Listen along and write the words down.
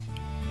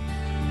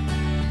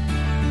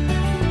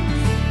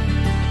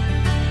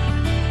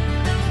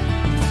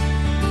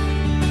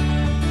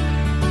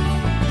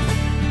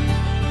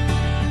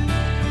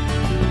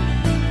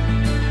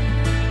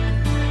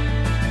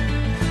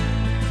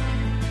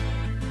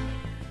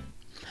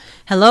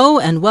Hello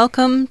and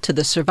welcome to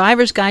the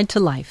Survivor's Guide to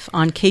Life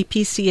on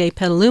KPCA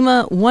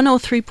Petaluma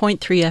 103.3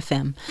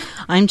 FM.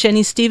 I'm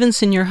Jenny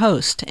Stevenson, your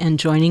host, and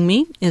joining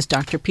me is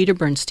Dr. Peter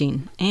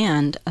Bernstein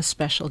and a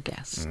special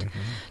guest.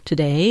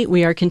 Today,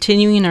 we are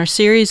continuing our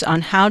series on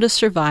how to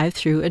survive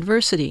through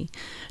adversity.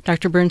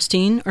 Dr.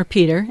 Bernstein, or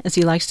Peter, as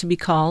he likes to be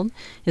called,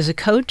 is a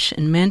coach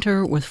and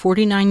mentor with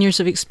 49 years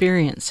of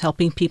experience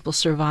helping people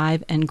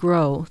survive and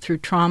grow through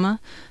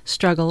trauma,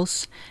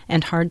 struggles,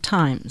 and hard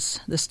times,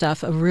 the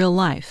stuff of real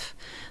life.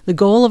 The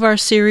goal of our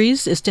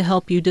series is to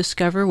help you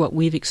discover what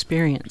we've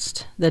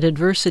experienced, that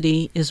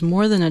adversity is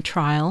more than a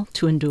trial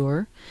to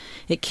endure.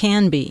 It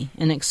can be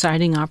an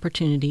exciting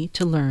opportunity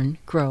to learn,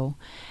 grow,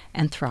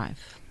 and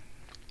thrive.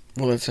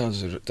 Well, that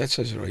sounds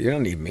right. You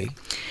don't need me.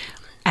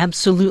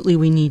 Absolutely,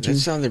 we need you. That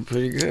sounded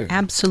pretty good.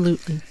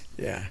 Absolutely.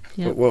 Yeah.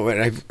 Yep.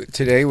 Well,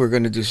 today we're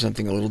going to do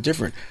something a little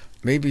different.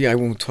 Maybe I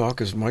won't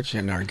talk as much,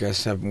 and our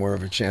guests have more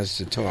of a chance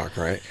to talk,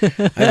 right?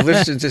 I've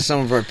listened to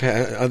some of our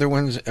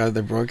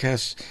other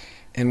broadcasts,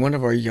 and one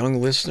of our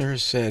young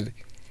listeners said,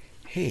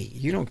 "Hey,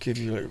 you don't give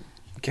your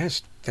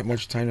guests that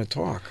much time to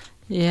talk."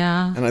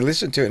 Yeah. And I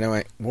listened to it, and I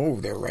went,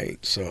 "Whoa, they're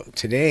right." So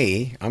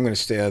today, I'm going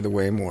to stay out of the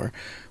way more.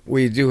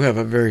 We do have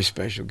a very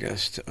special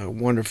guest, a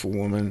wonderful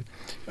woman,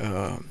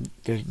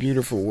 does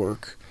beautiful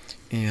work,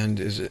 and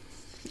she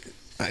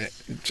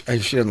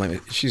doesn't let me.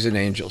 She's an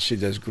angel. She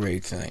does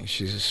great things.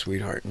 She's a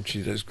sweetheart, and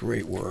she does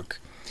great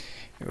work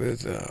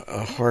with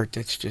a heart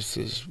that's just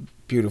as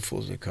beautiful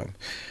as they come.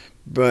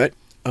 But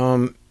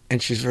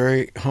and she's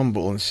very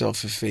humble and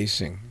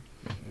self-effacing.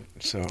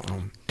 So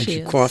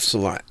she coughs a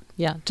lot.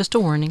 Yeah, just a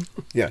warning.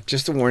 Yeah,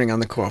 just a warning on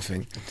the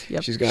coughing.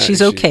 Yep.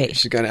 She's okay.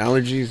 She's got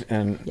allergies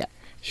and. Yeah.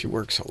 She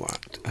works a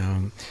lot.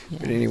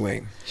 But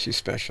anyway, she's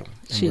special.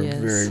 And she we're is.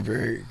 very,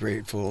 very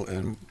grateful,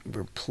 and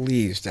we're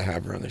pleased to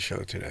have her on the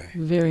show today.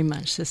 Very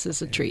much. This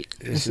is a treat.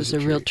 This is a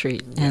real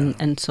treat. Yeah.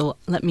 And so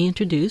let me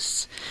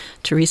introduce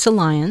Teresa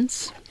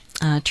Lyons.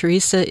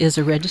 Teresa is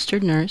a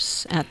registered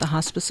nurse at the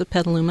Hospice of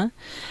Petaluma,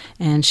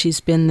 and she's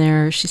been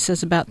there, she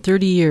says, about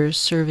 30 years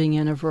serving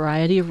in a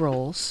variety of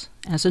roles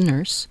as a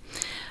nurse.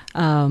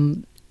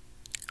 On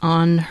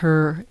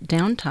her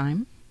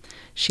downtime,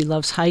 she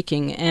loves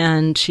hiking,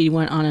 and she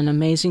went on an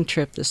amazing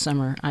trip this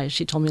summer.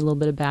 She told me a little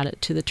bit about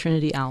it, to the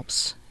Trinity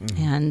Alps.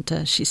 Mm-hmm.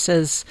 And she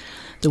says,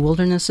 the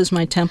wilderness is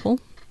my temple.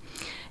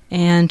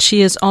 And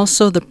she is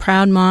also the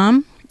proud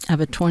mom of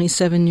a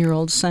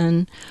 27-year-old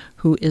son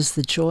who is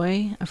the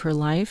joy of her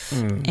life.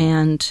 Mm.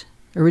 And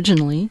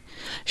originally,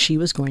 she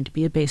was going to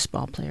be a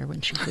baseball player when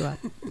she grew up.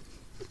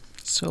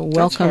 So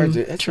welcome,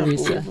 that's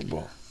Teresa.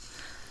 Unbelievable.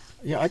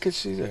 Yeah, I could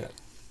see that.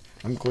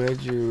 I'm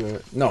glad you...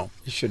 no,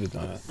 you should have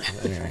done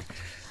it. Anyway,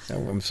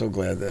 I'm so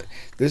glad that...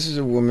 This is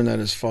a woman that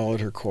has followed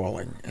her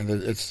calling. And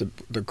it's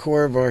the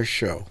core of our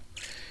show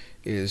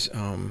is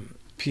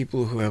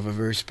people who have a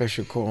very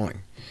special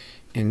calling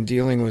in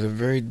dealing with a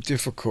very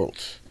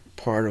difficult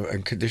part of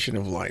and condition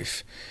of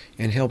life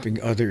and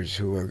helping others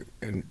who are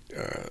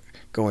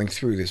going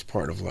through this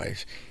part of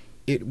life.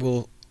 It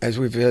will, as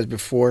we've said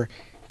before,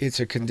 it's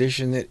a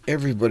condition that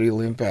everybody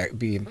will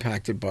be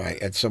impacted by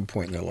at some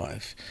point in their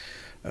life.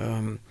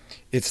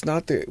 It's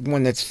not the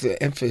one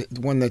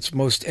that's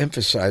most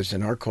emphasized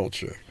in our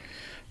culture,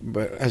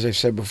 but as I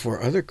said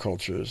before, other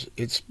cultures,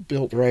 it's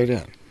built right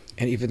in,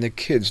 and even the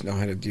kids know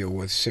how to deal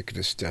with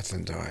sickness, death,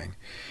 and dying.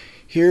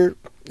 Here,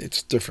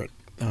 it's different,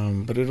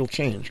 but it'll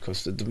change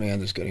because the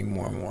demand is getting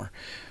more and more.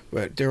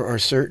 But there are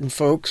certain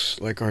folks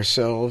like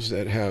ourselves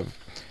that have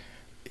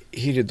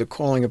heeded the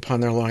calling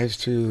upon their lives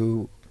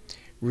to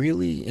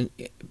really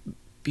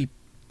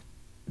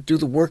do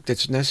the work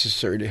that's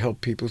necessary to help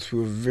people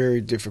through a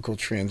very difficult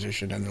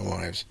transition in their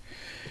lives.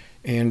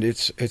 And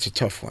it's a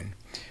tough one.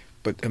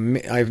 But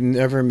I've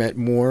never met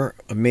more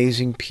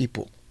amazing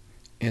people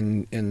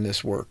in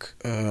this work,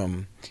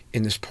 in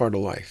this part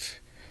of life.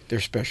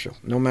 They're special.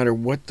 No matter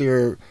what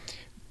their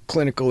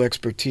clinical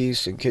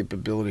expertise and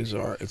capabilities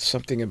are, it's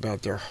something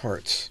about their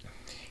hearts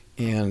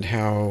and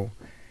how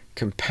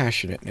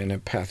compassionate and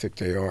empathic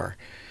they are.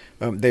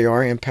 They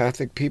are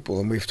empathic people,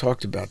 and we've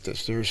talked about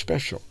this. They're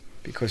special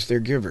because they're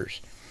givers.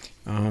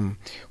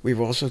 We've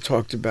also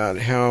talked about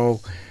how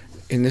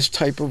in this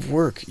type of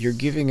work, you're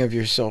giving of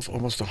yourself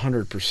almost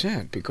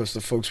 100% because the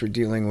folks we're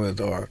dealing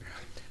with are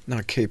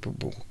not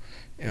capable,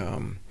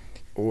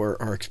 or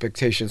our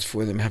expectations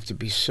for them have to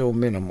be so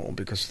minimal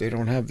because they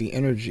don't have the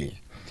energy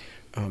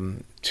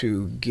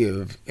to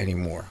give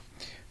anymore.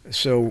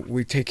 So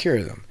we take care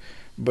of them.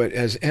 But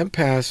as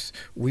empaths,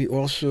 we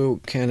also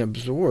can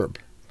absorb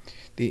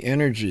the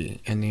energy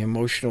and the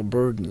emotional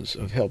burdens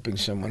of helping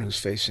someone who's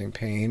facing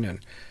pain and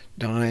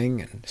dying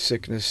and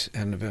sickness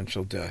and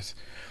eventual death.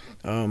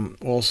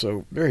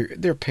 Also,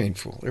 they're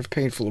painful. They're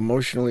painful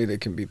emotionally. They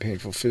can be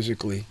painful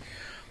physically.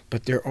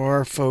 But there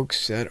are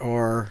folks that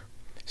are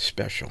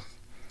special.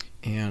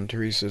 And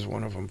Teresa is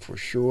one of them for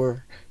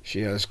sure.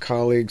 She has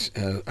colleagues.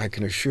 I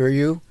can assure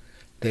you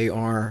they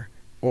are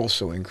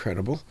also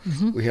incredible.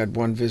 Mm-hmm. We had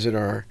one visit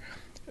our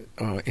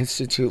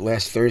institute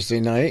last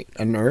Thursday night,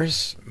 a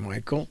nurse,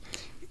 Michael.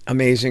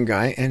 amazing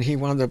guy, and he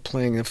wound up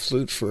playing the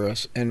flute for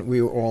us, and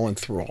we were all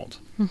enthralled.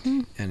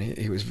 Mm-hmm. And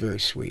he was very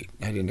sweet.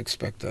 I didn't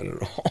expect that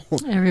at all.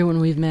 Everyone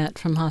we've met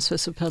from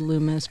Hospice of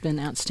Petaluma has been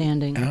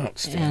outstanding.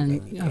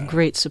 Outstanding. And of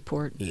great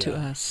support to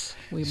us.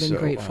 We've been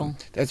grateful.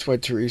 That's why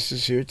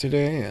Teresa's here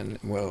today, and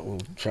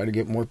we'll try to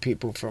get more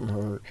people from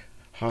her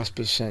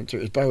hospice center.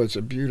 By the way, it's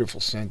a beautiful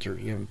center.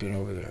 You haven't been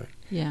over there.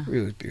 Yeah.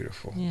 Really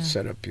beautiful. Yeah.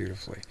 Set up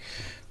beautifully.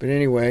 But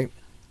anyway,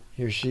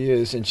 here she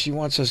is, and she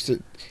wants us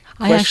to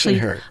question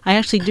her. I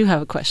actually do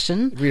have a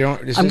question.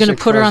 I'm going to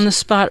put her on the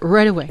spot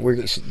right away.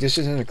 This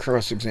isn't a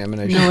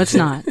cross-examination. No, it's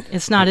not.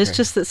 It's not. Okay. It's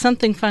just that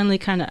something finally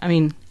kind of,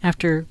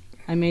 after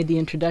I made the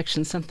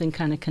introduction, something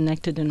kind of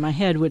connected in my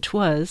head, which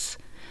was,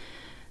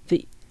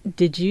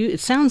 it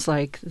sounds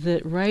like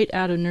that right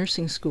out of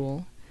nursing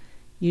school,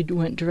 you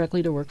went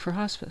directly to work for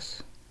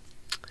hospice.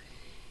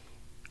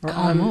 Or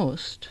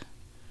almost.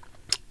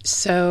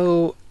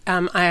 So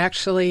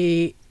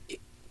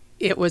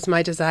it was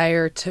my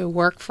desire to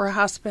work for a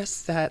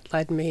hospice that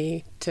led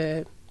me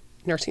to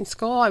nursing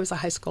school. I was a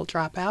high school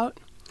dropout.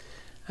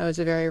 I was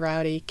a very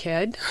rowdy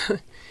kid.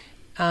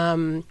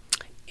 And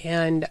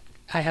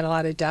I had a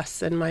lot of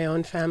deaths in my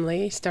own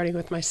family, starting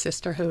with my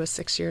sister, who was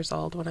 6 years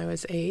old when I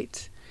was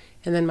 8,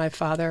 and then my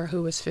father,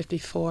 who was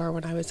 54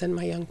 when I was in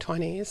my young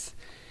 20s.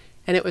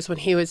 And it was when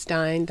he was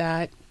dying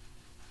that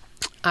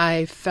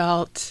I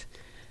felt...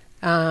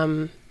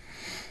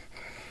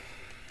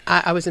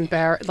 I was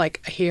embarrassed,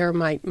 here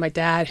my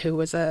dad, who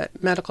was a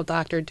medical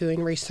doctor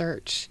doing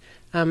research,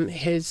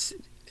 his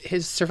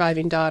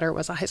surviving daughter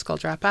was a high school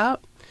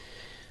dropout.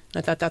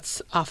 I thought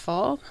that's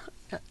awful.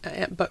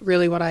 But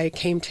really what I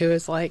came to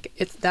is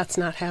that's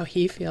not how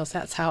he feels,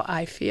 that's how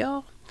I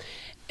feel.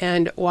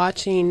 And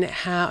watching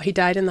how he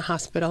died in the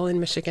hospital in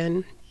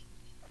Michigan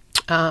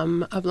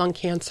of lung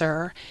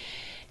cancer,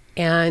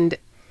 and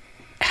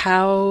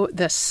how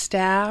the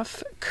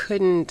staff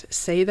couldn't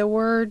say the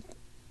word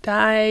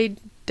dying,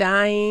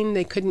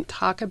 they couldn't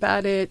talk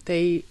about it.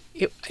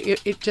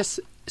 It just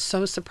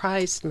so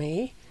surprised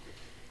me,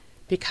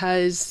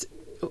 because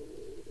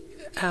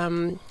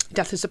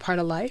death is a part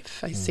of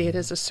life. I see it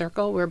as a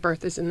circle where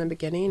birth is in the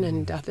beginning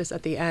and death is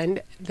at the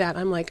end. That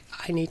I'm like,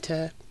 I need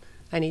to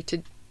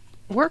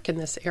work in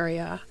this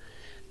area.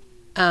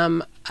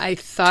 I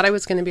thought I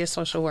was going to be a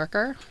social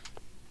worker,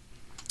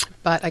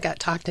 but I got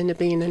talked into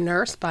being a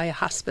nurse by a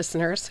hospice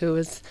nurse who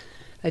was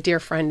a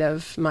dear friend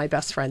of my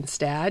best friend's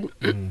dad.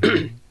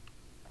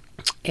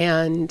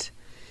 And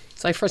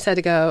so I first had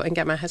to go and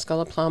get my high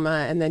school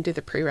diploma and then do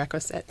the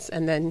prerequisites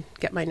and then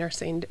get my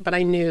nursing. But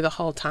I knew the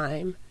whole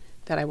time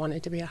that I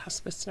wanted to be a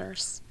hospice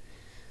nurse.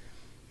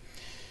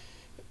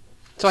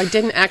 So I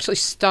didn't actually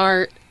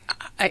start.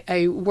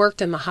 I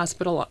worked in the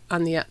hospital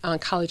on the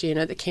oncology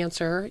unit, the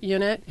cancer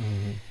unit,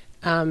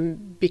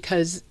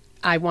 because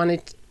I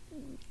wanted...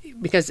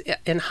 Because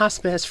in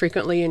hospice,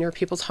 frequently you're in your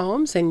people's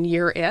homes and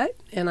you're it.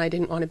 And I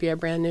didn't want to be a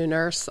brand new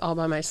nurse all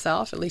by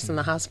myself. At least in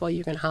the hospital,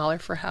 you can holler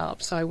for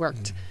help. So I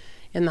worked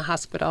in the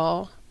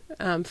hospital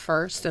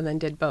first, and then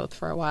did both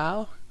for a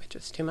while, which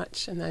was too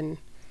much. And then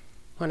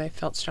when I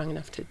felt strong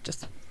enough to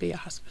just be a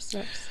hospice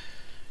nurse.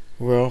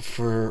 Well,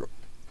 for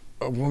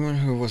a woman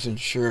who wasn't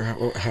sure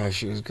how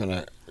she was going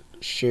to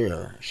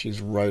share,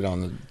 she's right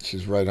on it.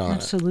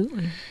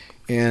 Absolutely.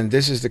 And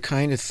this is the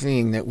kind of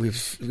thing that we've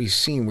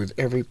seen with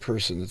every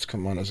person that's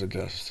come on as a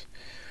guest.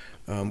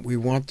 We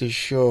want this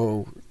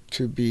show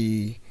to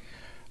be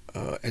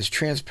as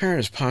transparent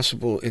as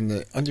possible in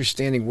the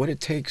understanding what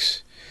it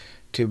takes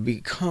to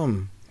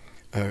become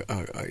a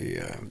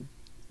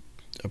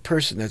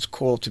person that's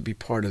called to be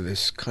part of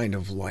this kind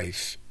of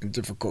life, a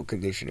difficult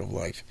condition of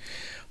life.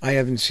 I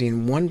haven't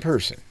seen one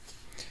person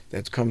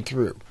that's come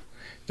through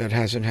that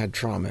hasn't had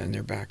trauma in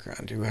their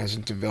background, who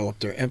hasn't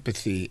developed their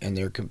empathy and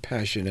their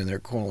compassion and their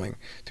calling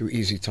through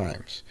easy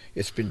times.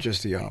 It's been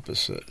just the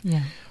opposite.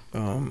 Yeah.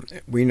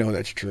 We know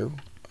that's true.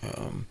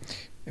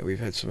 We've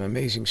had some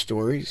amazing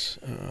stories.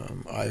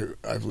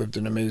 I've lived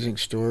an amazing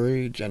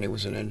story. Jenny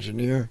was an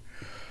engineer,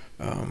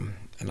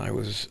 and I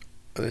was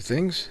other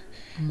things.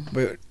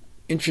 But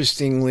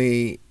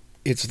interestingly,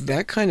 it's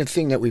that kind of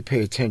thing that we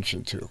pay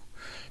attention to,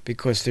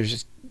 because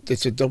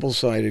it's a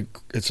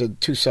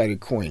two-sided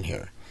coin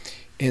here.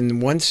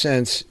 In one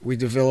sense, we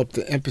develop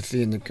the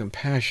empathy and the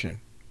compassion,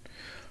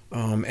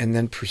 and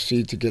then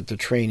proceed to get the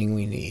training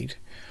we need.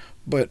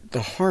 But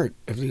the heart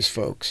of these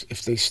folks,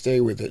 if they stay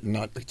with it and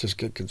not just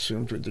get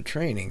consumed with the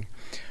training,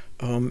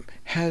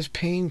 has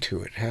pain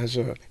to it, has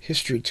a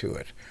history to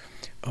it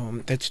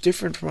that's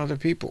different from other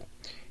people.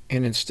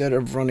 And instead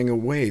of running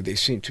away, they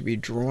seem to be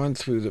drawn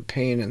through the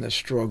pain and the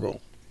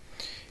struggle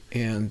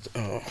and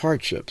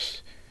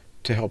hardships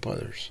to help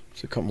others,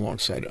 to come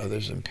alongside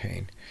others in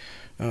pain.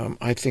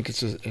 I think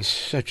it's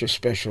such a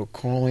special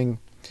calling,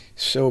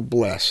 so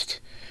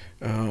blessed.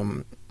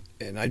 And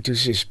I do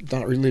see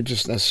not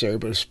religious necessarily,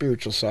 but a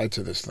spiritual side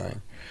to this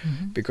thing,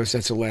 because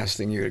that's the last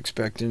thing you'd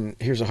expect. And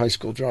here's a high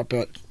school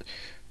dropout.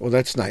 Well,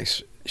 that's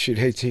nice. She'd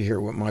hate to hear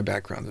what my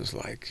background is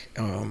like.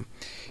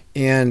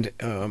 And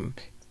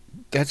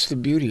that's the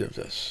beauty of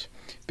this.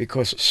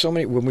 because so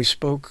many, when we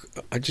spoke,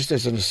 just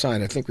as an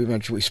aside, I think we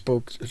mentioned we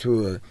spoke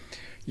to a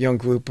young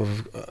group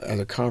of at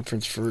a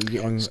conference for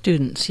young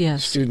students,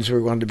 yes, students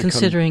who wanted to become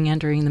considering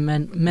entering the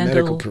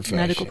medical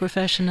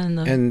profession and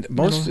the most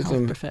mental of health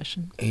them,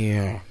 profession.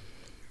 Yeah,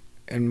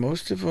 and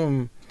most of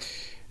them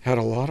had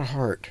a lot of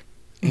heart,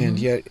 and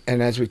yet,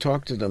 and as we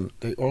talked to them,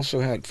 they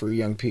also had, for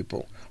young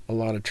people, a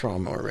lot of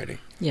trauma already.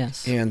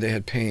 Yes, and they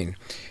had pain.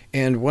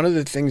 And one of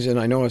the things, and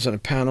I know I was on a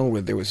panel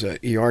where there was a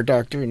ER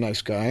doctor, a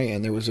nice guy,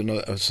 and there was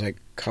a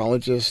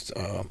psychologist,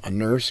 a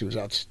nurse who was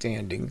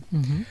outstanding.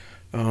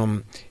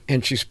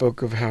 And she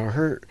spoke of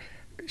how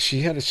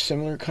she had a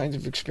similar kinds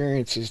of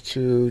experiences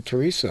to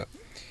Teresa,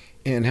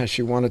 and how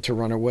she wanted to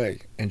run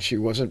away, and she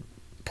wasn't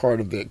part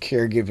of the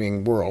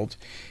caregiving world,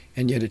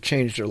 and yet it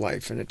changed her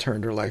life, and it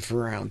turned her life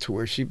around to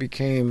where she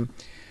became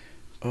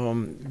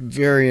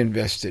very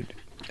invested,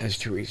 as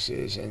Teresa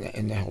is,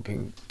 in the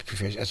helping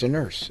profession as a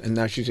nurse, and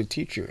now she's a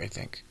teacher, I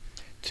think,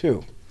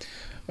 too.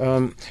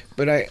 But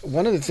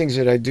one of the things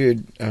that I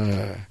did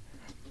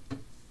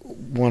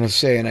want to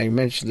say, and I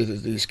mentioned to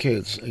these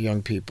kids,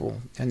 young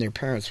people, and their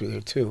parents were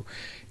there too,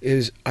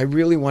 is I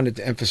really wanted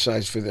to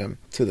emphasize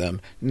to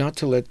them, not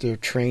to let their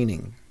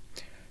training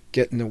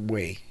get in the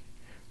way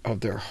of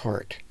their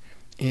heart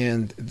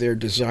and their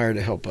desire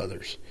to help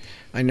others.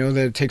 I know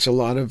that it takes a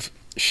lot of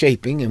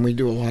shaping, and we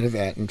do a lot of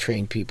that and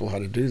train people how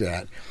to do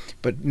that,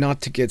 but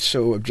not to get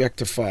so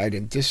objectified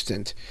and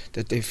distant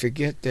that they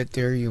forget that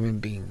they're human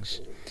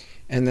beings,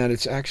 and that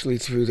it's actually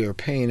through their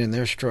pain and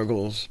their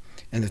struggles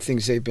and the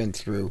things they've been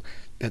through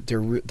that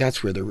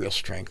that's where their real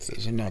strength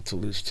is, and not to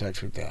lose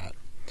touch with that.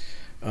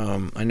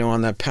 I know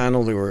on that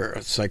panel there were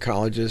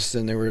psychologists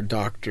and there were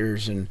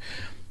doctors, and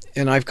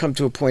I've come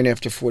to a point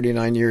after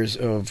 49 years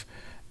of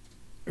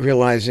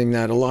realizing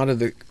that a lot of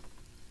the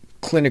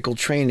clinical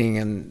training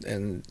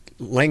and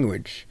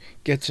language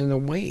gets in the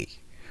way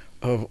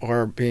of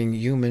our being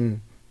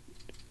human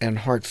and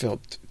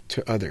heartfelt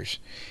to others.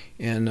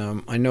 And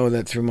I know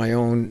that through my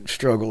own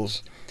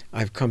struggles,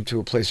 I've come to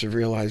a place of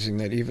realizing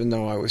that even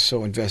though I was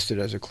so invested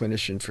as a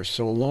clinician for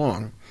so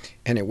long,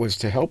 and it was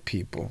to help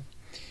people,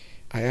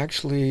 I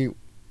actually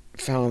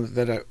found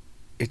that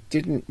it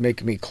didn't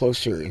make me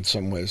closer in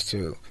some ways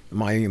to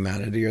my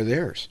humanity or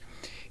theirs.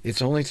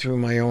 It's only through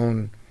my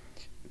own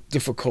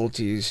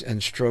difficulties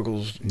and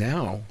struggles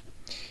now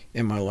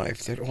in my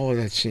life that all of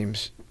that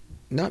seems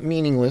not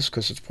meaningless,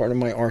 because it's part of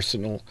my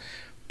arsenal,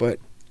 but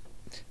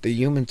the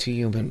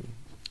human-to-human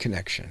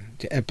connection,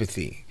 the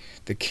empathy,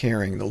 the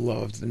caring, the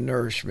love, the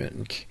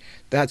nourishment,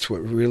 that's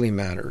what really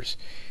matters.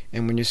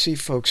 And when you see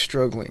folks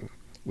struggling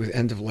with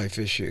end-of-life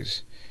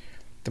issues,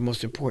 the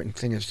most important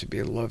thing is to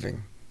be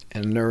loving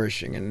and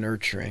nourishing and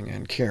nurturing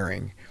and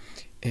caring,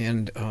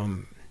 and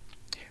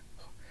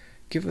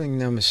giving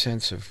them a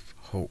sense of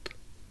hope,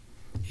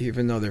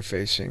 even though they're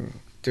facing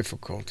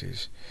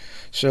difficulties.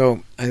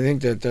 So I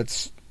think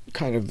that's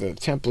kind of the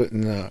template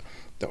and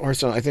the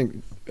arsenal. I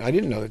think I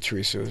didn't know that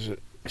Teresa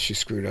she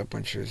screwed up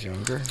when she was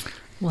younger.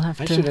 We'll have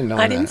to. I should have known that.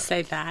 I didn't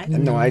say that.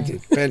 No, I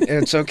did. But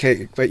it's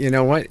okay. But you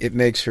know what? It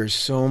makes her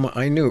so much.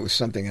 I knew it was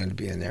something had to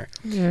be in there.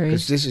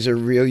 Because this is a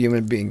real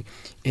human being.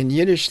 In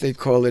Yiddish, they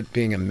call it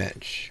being a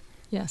mensch.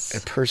 Yes.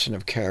 A person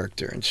of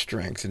character and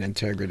strength and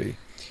integrity.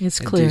 It's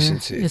and clear.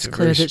 Decency. It's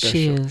clear that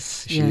she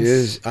is. She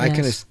is. I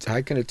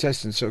can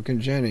attest, and so can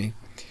Jenny.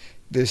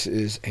 This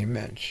is a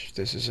mensch.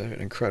 This is an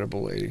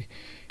incredible lady,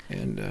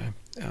 and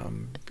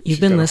You've she's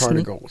been got listening. a heart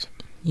of gold.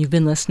 You've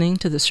been listening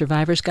to The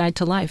Survivor's Guide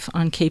to Life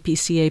on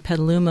KPCA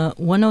Petaluma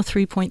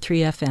 103.3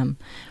 FM.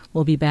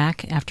 We'll be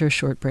back after a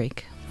short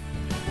break.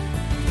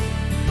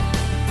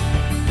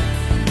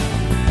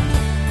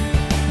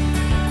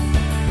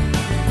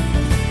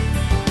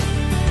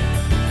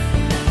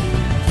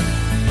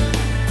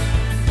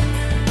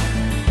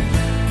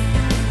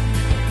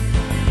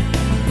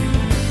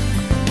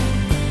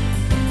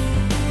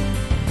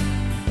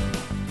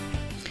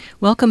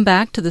 Welcome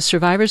back to The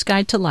Survivor's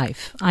Guide to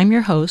Life. I'm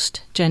your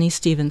host, Jenny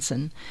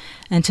Stevenson,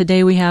 and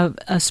today we have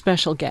a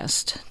special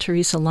guest,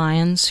 Teresa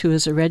Lyons, who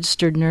is a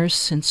registered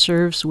nurse and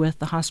serves with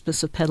the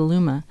Hospice of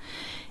Petaluma.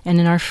 And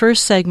in our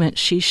first segment,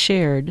 she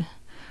shared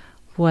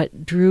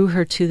what drew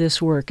her to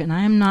this work, and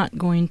I am not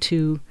going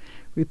to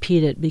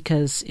repeat it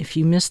because if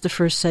you missed the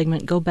first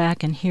segment, go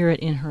back and hear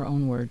it in her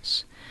own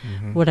words.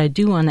 Mm-hmm. What I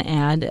do want to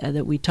add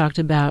that we talked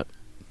about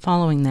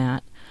following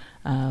that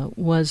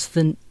was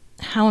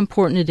how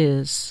important it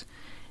is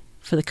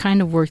for the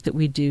kind of work that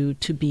we do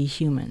to be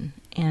human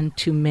and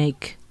to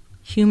make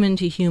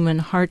human-to-human,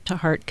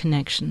 heart-to-heart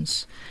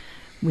connections.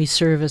 We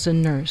serve as a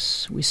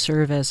nurse. We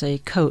serve as a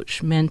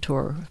coach,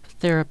 mentor,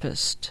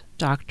 therapist,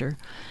 doctor,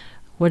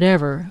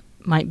 whatever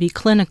might be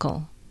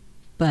clinical.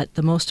 But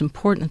the most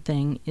important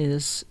thing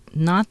is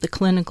not the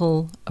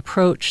clinical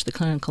approach, the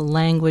clinical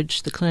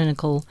language, the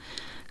clinical,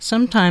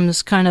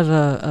 sometimes kind of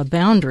a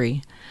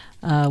boundary.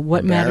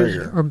 What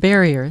matters, or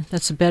barrier,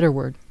 that's a better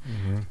word.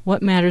 Mm-hmm.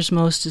 What matters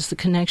most is the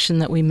connection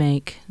that we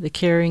make, the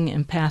caring,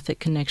 empathic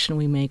connection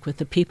we make with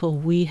the people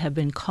we have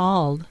been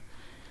called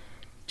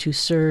to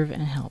serve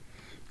and help.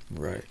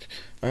 Right.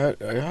 I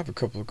have a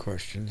couple of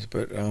questions,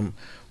 but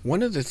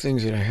one of the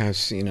things that I have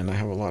seen, and I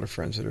have a lot of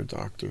friends that are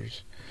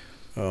doctors,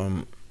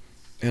 and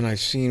I've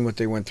seen what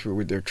they went through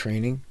with their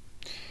training,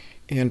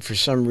 and for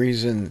some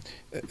reason,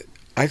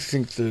 I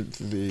think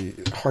the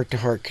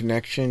heart-to-heart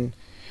connection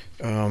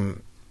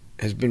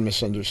has been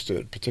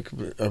misunderstood,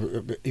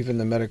 particularly even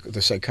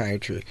the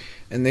psychiatry,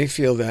 and they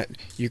feel that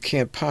you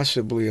can't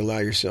possibly allow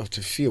yourself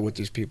to feel what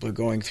these people are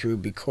going through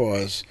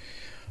because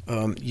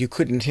you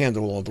couldn't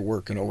handle all the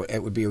work and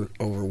it would be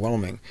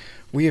overwhelming.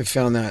 We have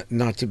found that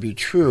not to be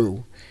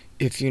true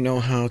if you know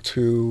how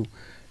to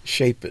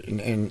shape it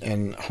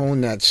and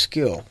hone that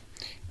skill.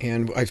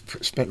 And I've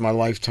spent my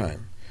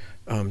lifetime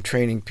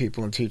training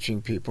people and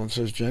teaching people, and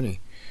so is Jenny.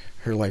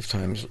 Her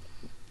lifetime's,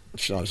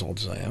 she's not as old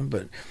as I am,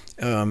 but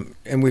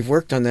and we've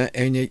worked on that,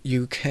 and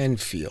you can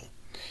feel,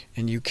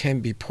 and you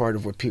can be part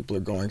of what people are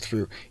going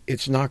through.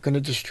 It's not going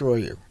to destroy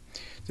you.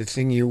 The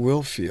thing you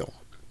will feel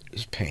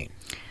is pain.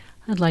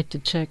 I'd like to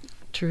check,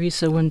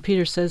 Teresa, when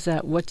Peter says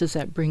that, what does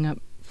that bring up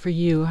for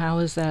you? How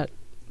is that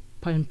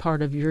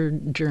part of your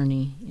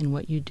journey in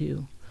what you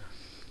do?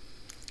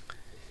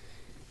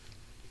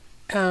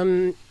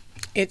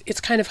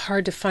 It's kind of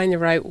hard to find the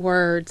right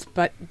words,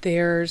 but we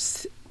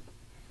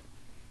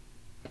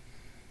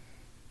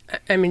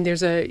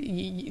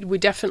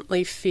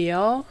definitely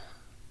feel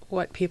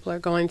what people are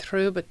going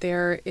through, but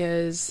there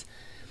is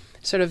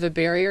sort of a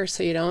barrier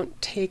so you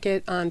don't take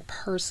it on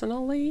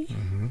personally.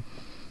 Mm-hmm.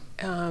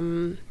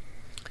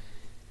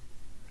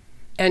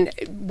 And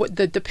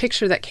the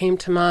picture that came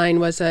to mind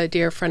was a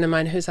dear friend of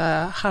mine who's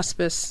a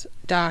hospice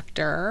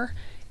doctor,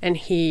 and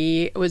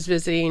he was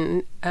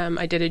visiting.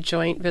 I did a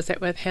joint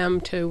visit with him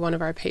to one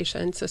of our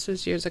patients. This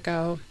was years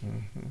ago.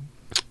 Mm-hmm.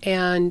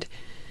 And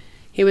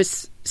he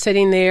was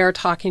sitting there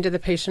talking to the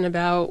patient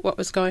about what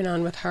was going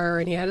on with her,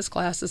 and he had his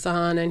glasses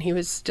on, and he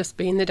was just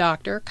being the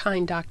doctor,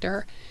 kind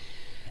doctor.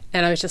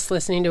 And I was just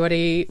listening to what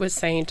he was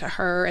saying to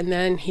her, and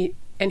then he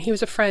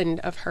was a friend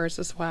of hers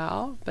as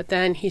well. But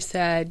then he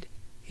said,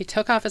 he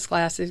took off his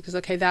glasses, he goes,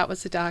 okay, that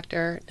was the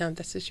doctor, now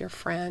this is your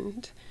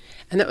friend.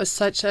 And that was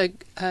such a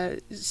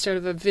sort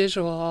of a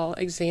visual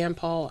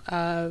example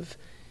of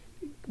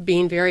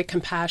being very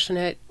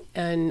compassionate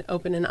and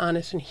open and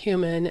honest and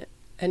human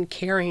and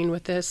caring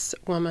with this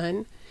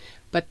woman,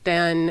 but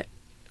then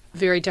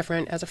very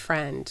different as a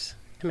friend.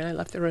 I mean, I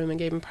left the room and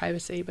gave him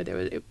privacy, but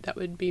that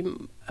would be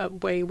a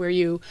way where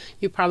you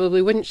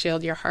probably wouldn't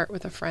shield your heart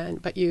with a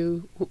friend, but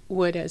you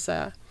would as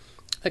a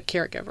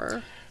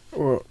caregiver.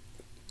 Well,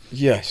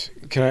 yes.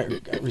 Can I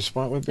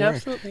respond with that?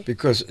 Absolutely.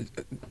 Because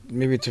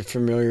maybe to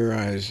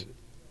familiarize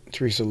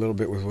Teresa a little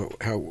bit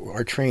with how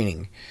our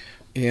training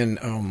and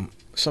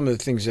some of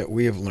the things that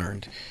we have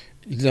learned.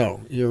 No,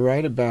 you're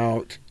right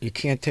about you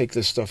can't take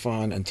this stuff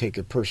on and take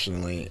it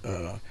personally.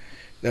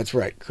 That's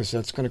right, because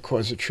that's going to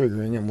cause a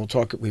triggering, and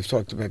we've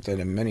talked about that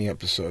in many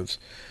episodes,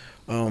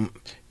 and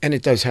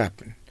it does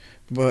happen.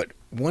 But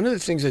one of the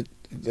things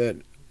that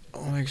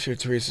I'll make sure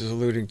Teresa's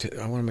alluding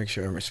to, I want to make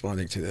sure I'm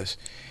responding to this,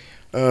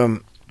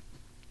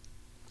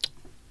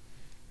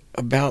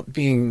 about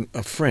being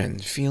a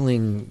friend,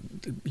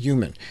 feeling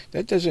human.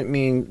 That doesn't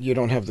mean you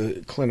don't have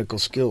the clinical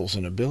skills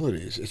and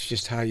abilities. It's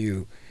just how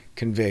you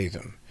convey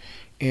them.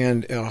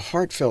 And a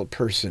heartfelt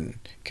person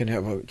can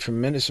have a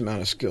tremendous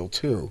amount of skill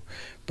too,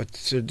 but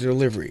it's the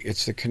delivery.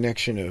 It's the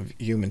connection of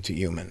human to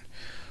human.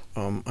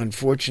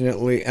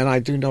 Unfortunately, and I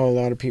do know a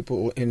lot of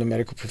people in the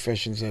medical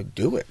professions that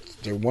do it.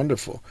 They're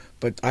wonderful,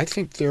 but I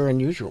think they're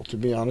unusual, to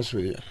be honest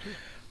with you.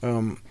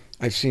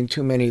 I've seen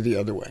too many the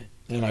other way,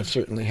 and I've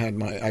certainly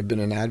I've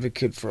been an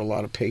advocate for a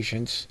lot of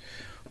patients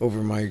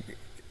over my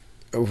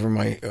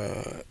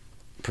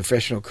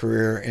professional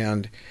career,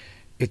 and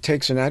it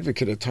takes an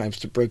advocate at times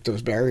to break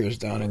those barriers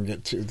down and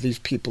get to, these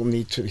people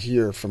need to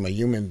hear from a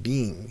human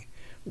being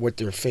what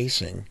they're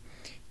facing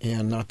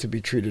and not to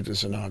be treated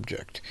as an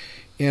object.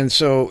 And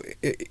so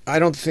I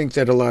don't think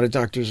that a lot of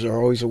doctors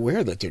are always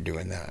aware that they're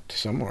doing that.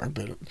 Some are,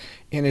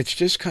 and it's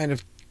just kind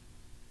of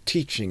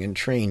teaching and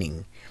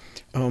training,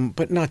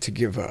 but not to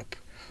give up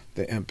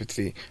the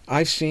empathy.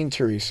 I've seen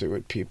Teresa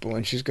with people,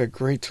 and she's got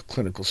great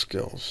clinical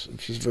skills, and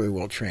she's very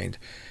well trained.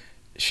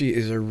 She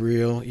is a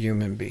real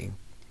human being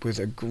with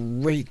a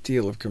great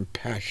deal of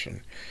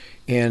compassion.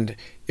 And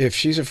if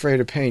she's afraid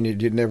of pain,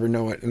 you'd never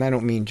know it. And I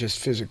don't mean just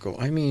physical.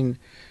 I mean,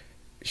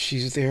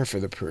 she's there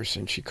for the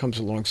person. She comes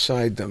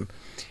alongside them,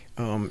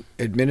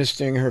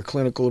 administering her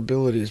clinical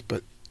abilities,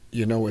 but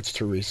you know it's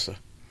Teresa.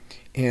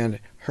 And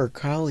her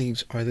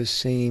colleagues are the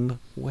same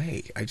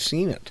way. I've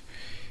seen it.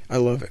 I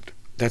love it.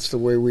 That's the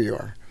way we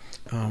are.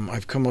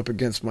 I've come up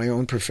against my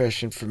own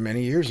profession for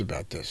many years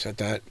about this. At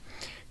that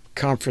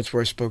conference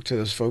where I spoke to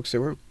those folks,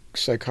 there were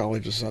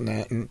psychologists on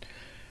that, and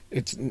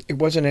it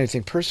wasn't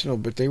anything personal,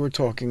 but they were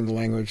talking the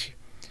language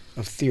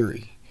of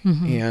theory.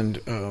 Mm-hmm.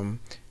 And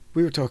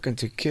we were talking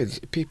to kids,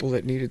 people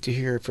that needed to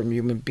hear from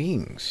human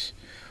beings,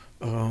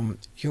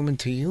 human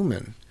to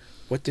human,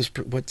 what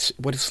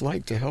it's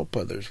like to help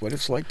others, what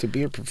it's like to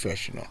be a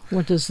professional.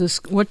 What does this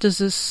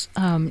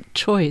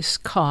choice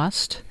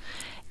cost,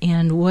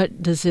 and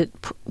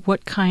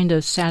what kind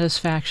of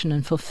satisfaction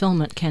and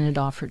fulfillment can it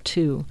offer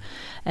too,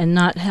 and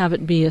not have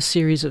it be a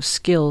series of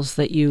skills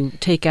that you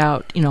take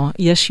out.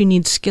 Yes, you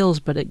need skills,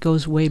 but it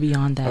goes way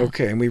beyond that.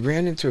 Okay, and we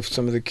ran into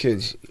some of the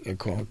kids,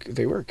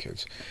 they were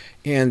kids,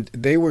 and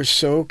they were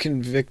so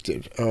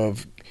convicted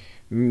of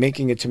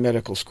making it to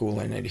medical school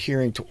and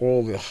adhering to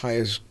all the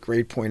highest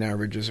grade point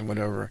averages and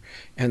whatever,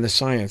 and the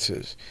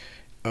sciences.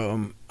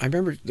 I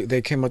remember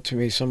they came up to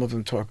me, some of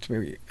them talked to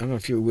me, I don't know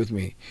if you were with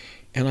me,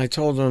 and I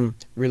told them,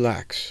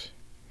 relax.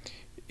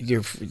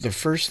 The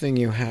first thing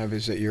you have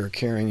is that you're a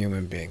caring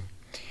human being.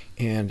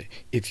 And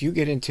if you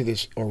get into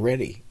this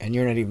already, and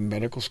you're not even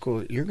medical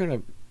school, you're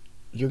gonna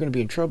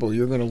be in trouble.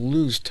 You're gonna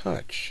lose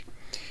touch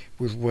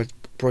with what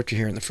brought you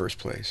here in the first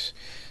place.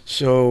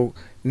 So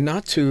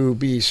not to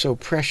be so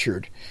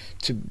pressured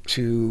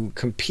to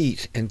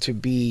compete and to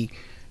be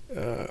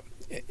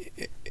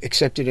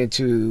accepted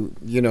into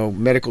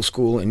medical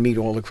school and meet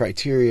all the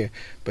criteria,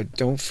 but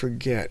don't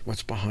forget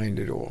what's behind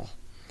it all.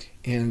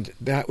 And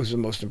that was the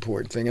most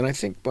important thing. And I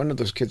think one of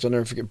those kids, I'll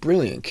never forget,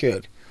 brilliant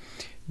kid,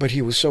 but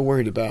he was so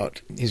worried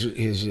about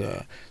his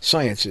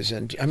sciences,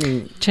 and I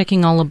mean,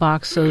 checking all the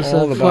boxes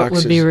of what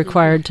would be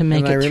required to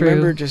make it through. And I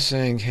remember just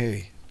saying,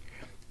 "Hey,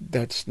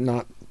 that's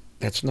not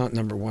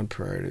number one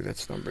priority.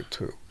 That's number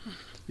two.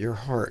 Your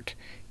heart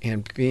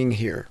and being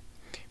here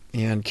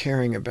and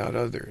caring about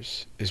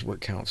others is what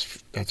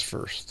counts. That's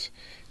first.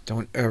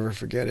 Don't ever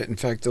forget it." In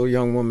fact, the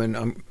young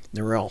woman,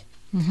 Narelle,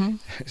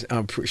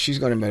 she's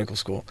going to medical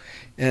school,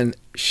 and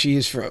she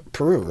is from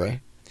Peru, right?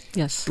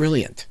 Yes.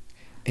 Brilliant.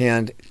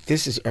 And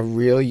this is a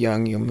real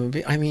young human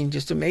being. I mean,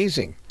 just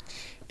amazing.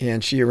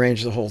 And she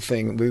arranged the whole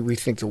thing. We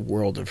think the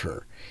world of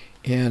her.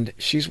 And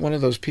she's one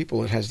of those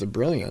people that has the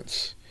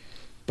brilliance,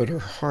 but her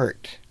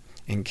heart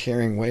and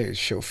caring ways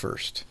show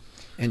first.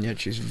 And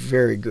yet she's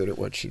very good at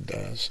what she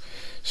does.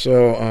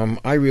 So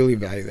I really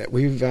value that.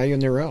 We value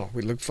Narelle.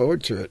 We look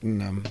forward to it.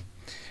 And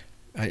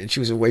she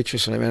was a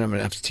waitress when I met her. I'm going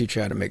to have to teach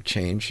her how to make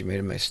change. She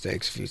made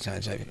mistakes a few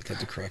times. I had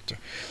to correct her.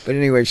 But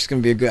anyway, she's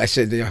going to be a good... I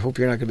said, I hope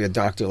you're not going to be a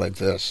doctor like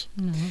this.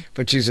 Mm-hmm.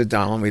 But she's a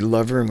doll, and we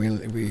love her, and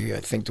we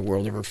think the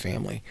world of her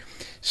family.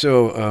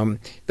 So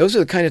those are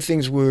the kind of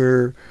things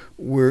we're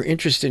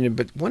interested in.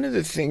 But one of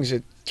the things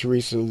that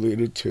Teresa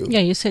alluded to... Yeah,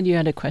 you said you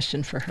had a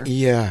question for her.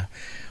 Yeah.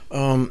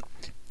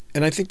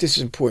 And I think this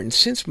is important.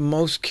 Since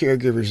most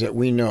caregivers that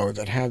we know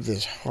that have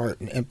this heart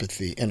and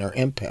empathy and are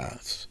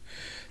empaths,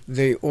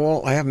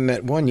 I haven't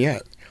met one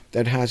yet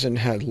that hasn't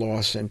had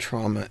loss and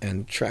trauma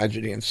and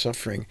tragedy and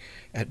suffering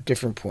at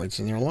different points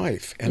in their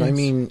life. And yes. I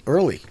mean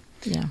early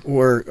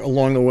or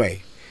along the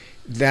way.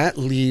 That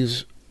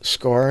leaves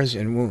scars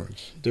and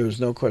wounds. There's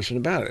no question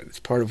about it. It's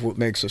part of what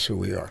makes us who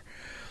we are.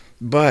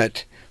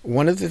 But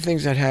one of the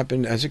things that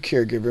happen as a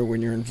caregiver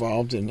when you're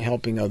involved in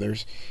helping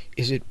others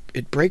is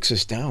it breaks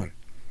us down.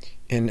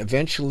 And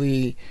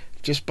eventually,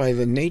 just by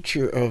the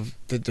nature of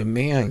the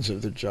demands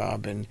of the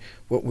job and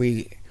what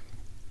we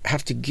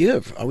have to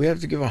give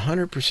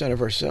 100%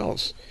 of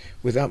ourselves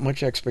without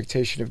much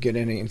expectation of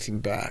getting anything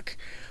back.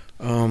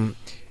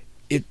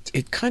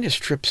 It kind of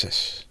strips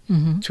us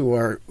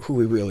to who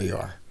we really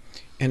are,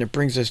 and it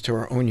brings us to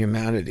our own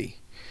humanity.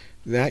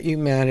 That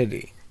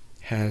humanity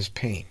has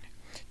pain.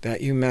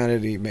 That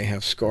humanity may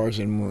have scars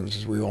and wounds,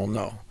 as we all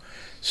know.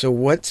 So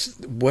that's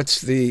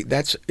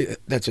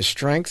a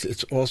strength.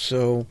 It's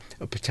also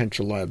a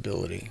potential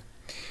liability.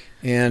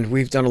 And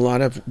we've done a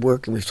lot of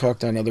work, and we've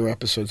talked on other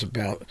episodes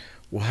about,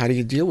 well, how do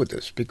you deal with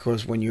this?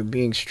 Because when you're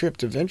being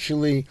stripped,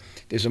 eventually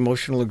there's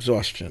emotional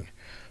exhaustion.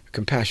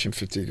 Compassion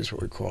fatigue is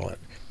what we call it.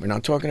 We're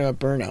not talking about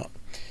burnout.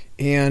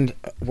 And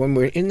when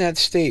we're in that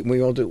state,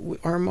 we all do,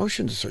 our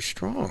emotions are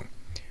strong.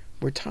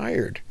 We're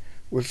tired.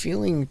 We're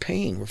feeling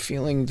pain. We're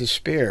feeling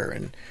despair.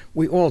 And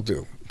we all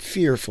do.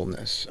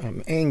 Fearfulness,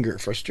 anger,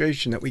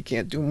 frustration that we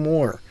can't do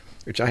more,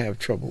 which I have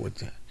trouble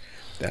with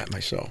that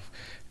myself.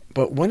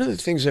 But one of the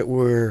things that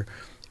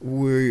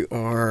we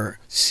are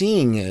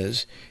seeing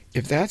is,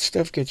 if that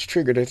stuff gets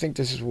triggered, I think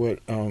this is what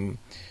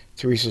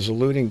Teresa's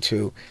alluding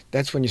to,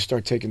 that's when you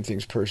start taking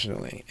things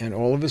personally. And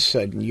all of a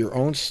sudden, your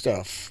own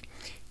stuff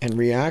and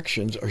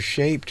reactions are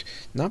shaped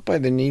not by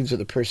the needs of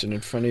the person in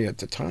front of you at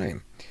the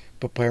time,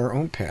 but by our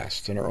own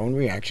past and our own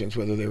reactions,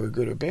 whether they were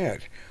good or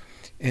bad.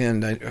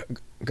 And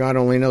God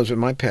only knows, in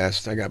my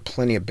past, I got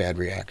plenty of bad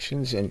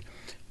reactions, and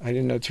I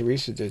didn't know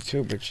Teresa did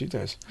too, but she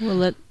does. Well,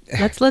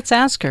 let's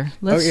ask her.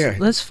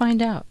 Let's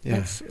find out.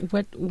 Yeah.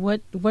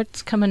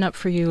 What's coming up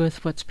for you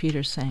with what's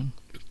Peter's saying?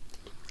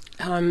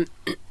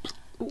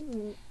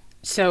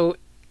 So,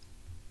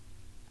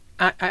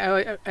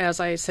 I, as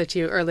I said to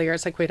you earlier,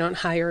 it's like we don't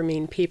hire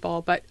mean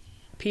people, but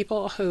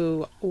people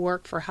who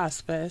work for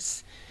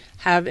hospice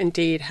have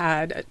indeed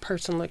had a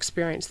personal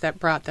experience that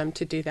brought them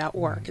to do that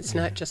work. It's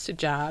not just a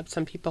job.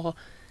 Some people,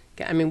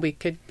 we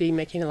could be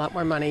making a lot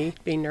more money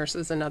being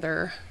nurses and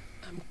other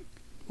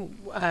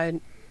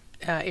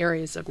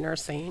areas of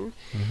nursing,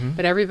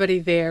 but everybody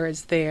there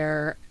is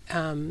there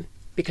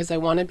because they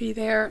want to be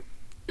there,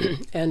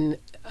 and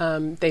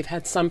they've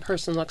had some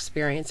personal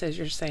experience, as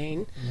you're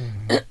saying.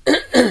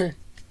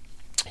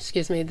 Excuse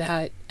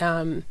that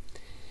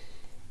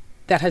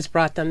has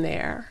brought them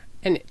there.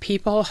 And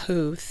people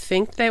who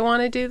think they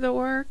want to do the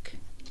work,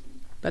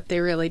 but they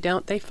really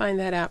don't, they find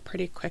that out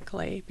pretty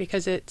quickly,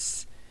 because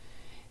it's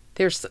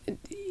to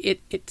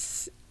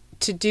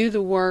do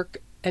the work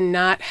and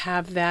not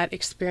have that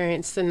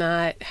experience, to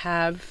not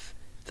have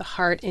the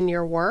heart in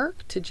your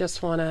work, to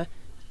just want to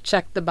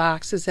check the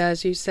boxes,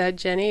 as you said,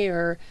 Jenny,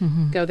 or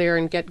go there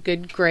and get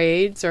good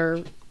grades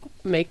or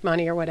make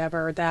money or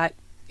whatever, that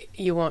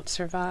you won't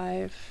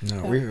survive.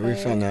 No, we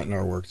found that in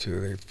our work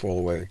too. They fall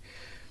away.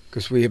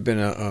 Because we have been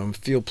a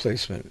field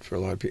placement for a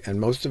lot of people. And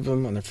most of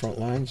them on the front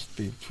lines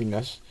between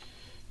us,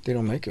 they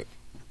don't make it.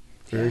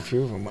 Very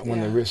few of them.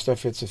 When the real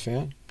stuff hits the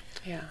fan,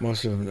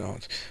 most of them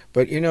don't.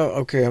 But,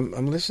 okay,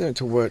 I'm listening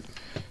to what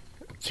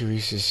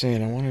Teresa's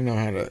saying. I want to know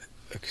how to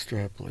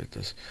extrapolate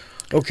this.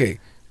 Okay,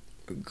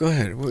 go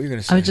ahead. What were you going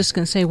to say? I was just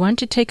going to say, why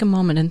don't you take a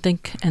moment and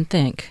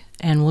think,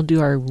 and we'll do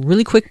our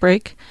really quick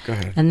break. Go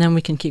ahead. And then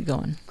we can keep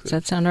going. Good. Does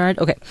that sound all right?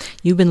 Okay.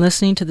 You've been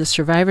listening to The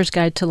Survivor's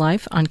Guide to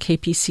Life on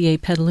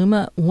KPCA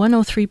Petaluma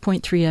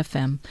 103.3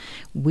 FM.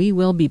 We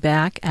will be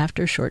back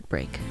after a short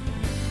break.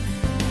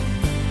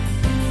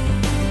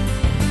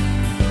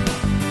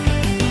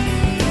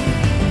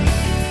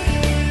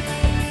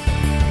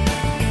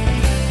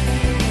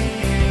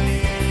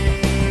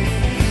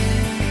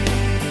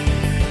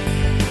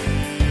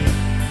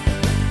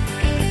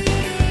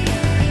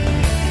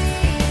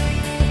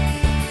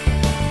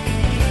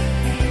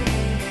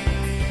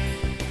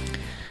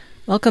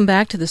 Welcome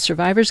back to The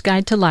Survivor's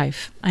Guide to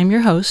Life. I'm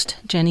your host,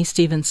 Jenny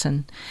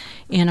Stevenson.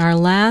 In our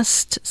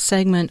last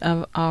segment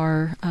of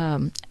our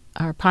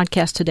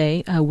podcast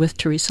today with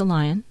Teresa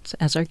Lyons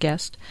as our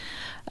guest,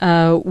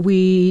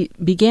 we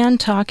began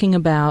talking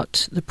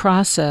about the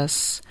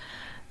process,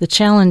 the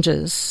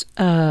challenges,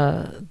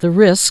 the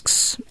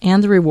risks,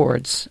 and the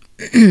rewards,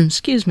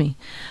 excuse me,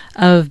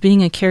 of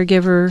being a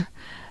caregiver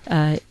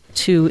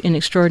in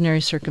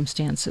extraordinary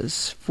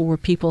circumstances for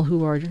people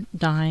who are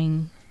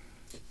dying,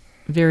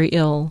 very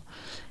ill,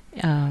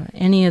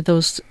 any of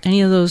those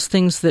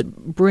things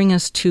that bring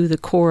us to the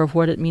core of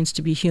what it means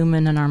to be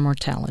human and our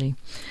mortality.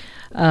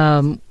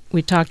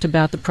 We talked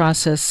about the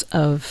process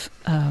of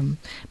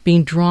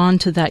being drawn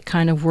to that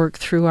kind of work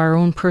through our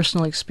own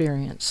personal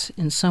experience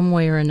in some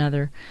way or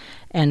another,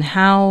 and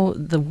how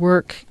the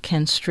work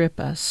can strip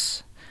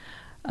us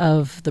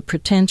of the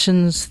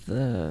pretensions,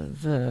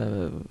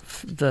 the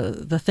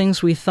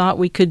things we thought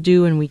we could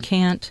do and we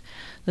can't,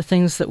 the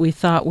things that we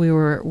thought we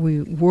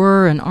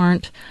were and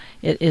aren't.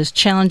 It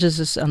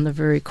challenges us on the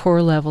very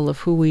core level of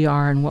who we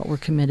are and what we're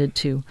committed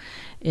to.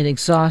 It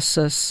exhausts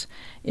us.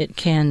 It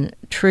can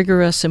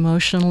trigger us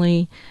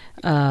emotionally.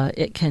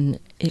 It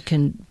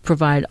can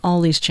provide all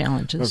these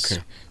challenges.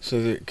 Okay,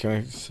 so can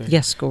I say?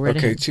 Yes, go right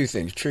ahead. Okay, two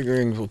things.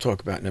 Triggering we'll talk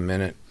about in a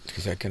minute,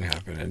 because that can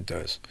happen, and it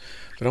does.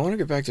 But I want to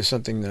get back to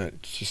something that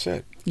she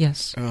said.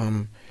 Yes.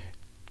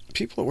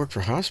 People that work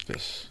for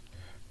hospice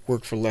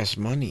work for less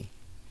money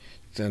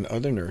than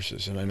other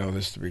nurses, and I know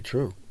this to be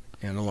true.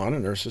 And a lot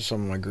of nurses,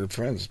 some of my good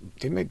friends,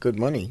 they make good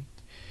money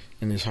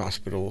in these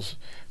hospitals,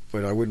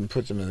 but I wouldn't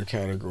put them in the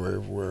category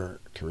of where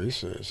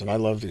Teresa is. And I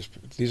love these.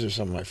 These are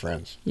some of my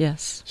friends.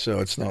 Yes. So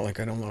it's not like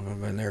I don't love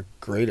them, and they're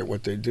great at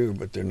what they do,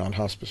 but they're not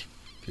hospice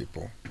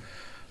people.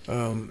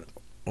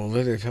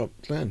 Although they've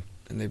helped Lynn,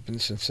 and they've been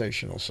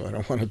sensational, so I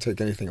don't want to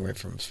take anything away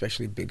from them,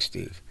 especially Big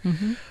Steve.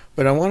 Mm-hmm.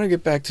 But I want to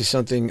get back to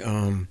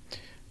something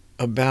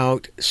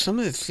about some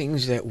of the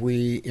things that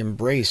we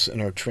embrace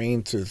and are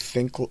trained to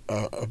think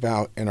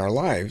about in our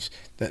lives,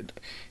 that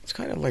it's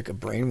kind of like a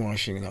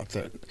brainwashing out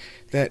that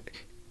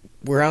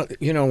we're out,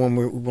 when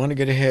we want to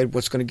get ahead,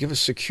 what's going to give us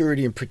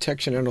security and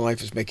protection in our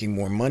life is making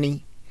more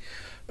money,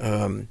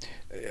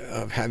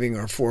 of having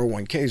our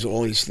 401ks,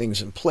 all these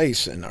things in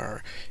place, and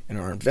our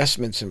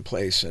investments in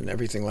place and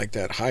everything like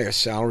that, higher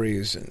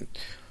salaries and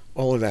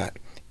all of that.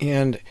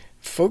 And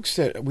folks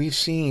that we've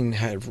seen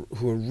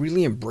who have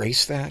really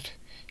embraced that,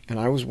 and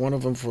I was one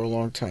of them for a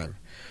long time,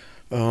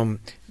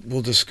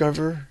 will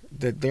discover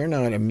that they're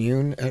not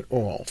immune at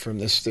all from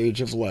this stage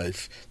of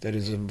life that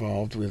is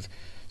involved with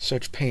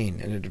such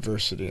pain and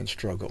adversity and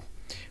struggle.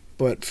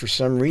 But for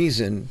some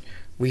reason,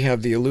 we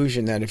have the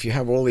illusion that if you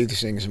have all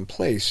these things in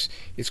place,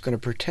 it's going to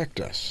protect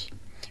us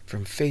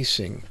from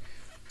facing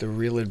the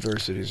real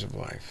adversities of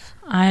life.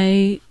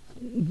 I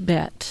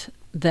bet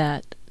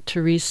that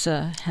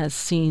Teresa has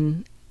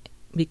seen,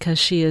 because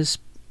she is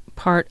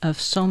part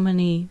of so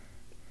many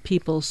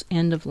people's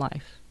end of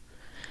life,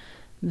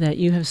 that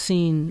you have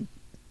seen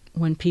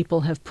when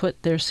people have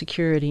put their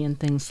security in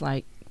things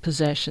like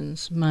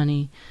possessions,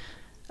 money,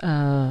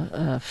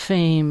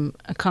 fame,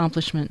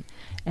 accomplishment,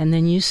 and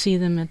then you see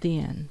them at the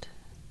end.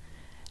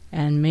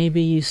 And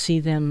maybe you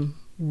see them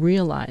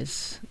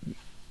realize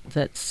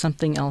that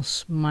something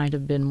else might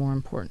have been more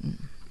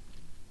important.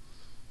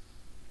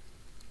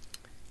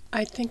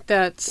 I think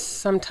that's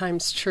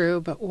sometimes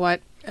true, but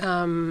what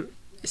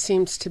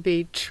seems to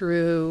be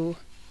true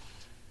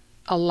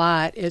a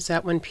lot is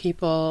that when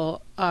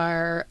people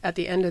are at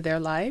the end of their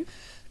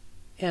life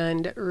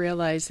and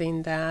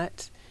realizing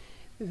that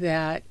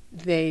that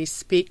they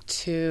speak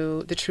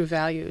to the true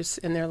values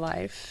in their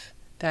life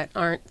that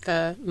aren't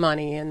the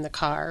money and the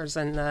cars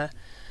and the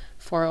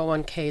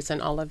 401ks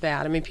and all of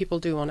that. I mean, people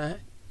do want to,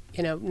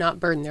 not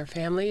burden their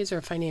families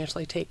or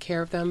financially take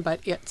care of them, but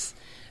it's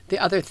the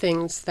other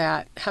things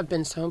that have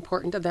been so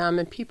important to them,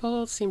 and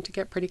people seem to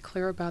get pretty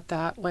clear about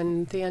that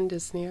when the end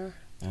is near.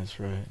 That's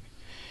right.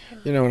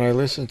 When I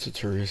listen to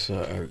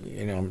Teresa,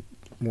 I'm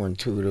more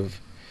intuitive.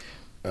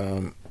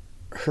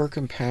 Her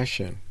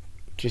compassion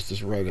just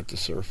is right at the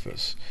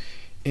surface.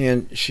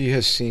 And she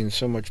has seen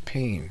so much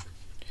pain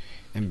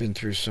and been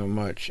through so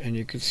much. And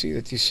you could see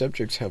that these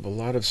subjects have a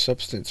lot of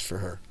substance for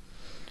her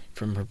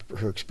from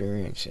her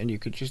experience. And you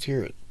could just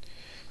hear it.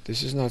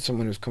 This is not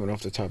someone who's coming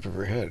off the top of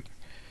her head.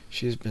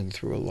 She has been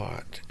through a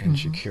lot, and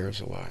she cares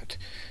a lot.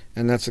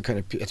 And that's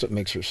that's what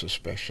makes her so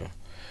special.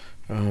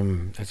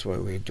 That's why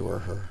we adore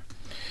her.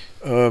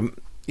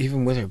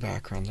 Even with her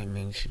background,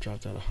 she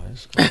dropped out of high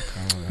school.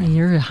 And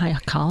you're a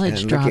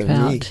college and look at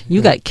me. dropout.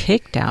 You got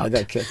kicked out. I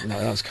got kicked. No,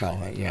 that was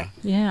college, yeah.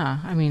 Yeah,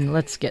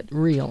 let's get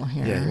real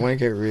here. Yeah, you want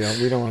to get real.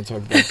 We don't want to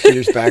talk about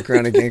Peter's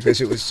background again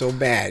because it was so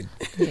bad.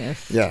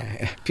 Yes.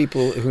 Yeah,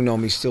 people who know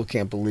me still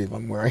can't believe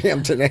I'm where I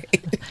am today.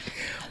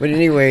 But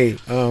anyway,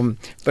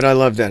 but I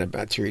love that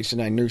about Teresa,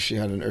 and I knew she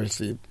had an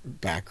earthly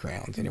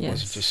background, and it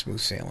wasn't just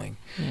smooth sailing.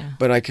 Yeah.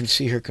 But I can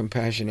see her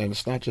compassion, and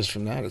it's not just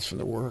from that, it's from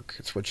the work.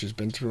 It's what she's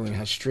been through and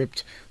how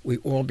stripped we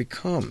all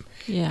become.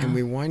 Yeah. And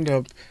we wind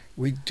up,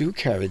 we do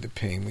carry the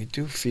pain, we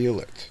do feel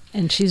it.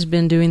 And she's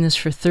been doing this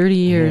for 30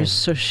 years,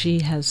 so she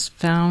has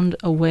found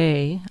a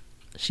way,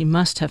 she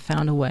must have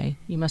found a way,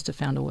 you must have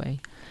found a way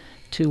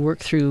to work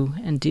through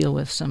and deal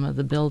with some of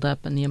the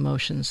buildup and the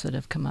emotions that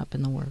have come up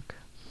in the work.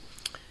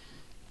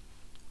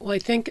 Well, I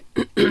think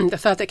the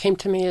thought that came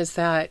to me is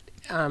that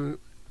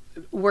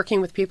working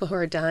with people who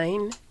are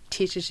dying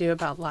teaches you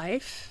about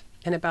life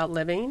and about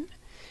living,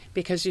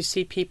 because you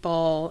see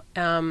people,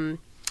 there's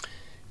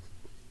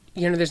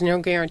no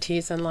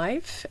guarantees in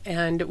life,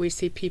 and we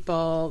see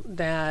people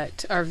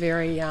that are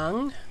very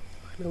young.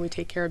 We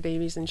take care of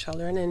babies and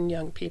children and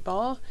young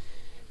people,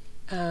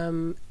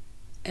 and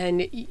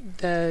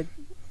it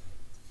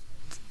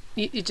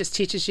just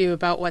teaches you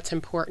about what's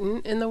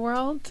important in the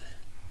world.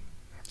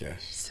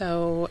 Yes.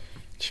 So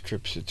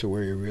strips it to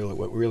where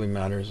what really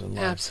matters in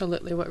life.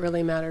 Absolutely, what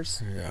really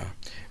matters. Yeah.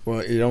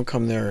 Well, you don't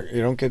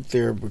get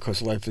there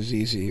because life is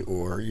easy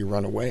or you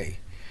run away.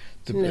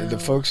 The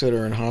folks that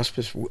are in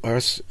hospice,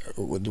 us,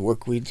 with the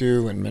work we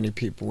do, and many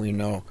people we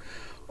know,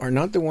 are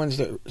not the ones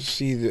that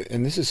see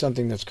and this is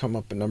something that's come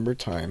up a number of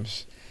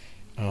times.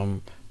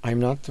 I'm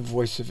not the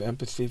voice of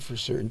empathy for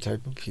certain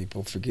type of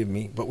people, forgive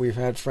me, but we've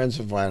had friends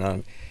of mine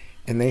on,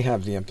 and they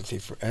have the empathy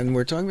for, and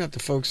we're talking about the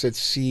folks that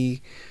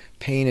see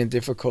pain and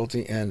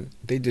difficulty, and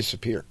they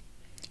disappear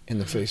in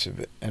the face of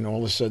it, and all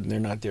of a sudden they're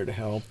not there to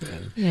help.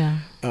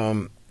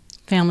 And,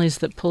 families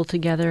that pull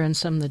together, and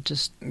some that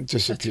just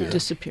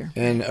disappear.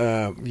 And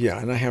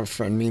and I have a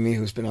friend, Mimi,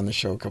 who's been on the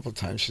show a couple of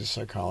times. She's a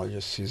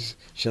psychologist. She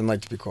doesn't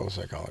like to be called a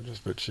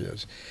psychologist, but she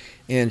is.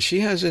 And she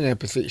has an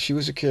empathy. She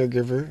was a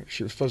caregiver.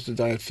 She was supposed to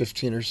die at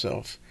 15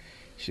 herself.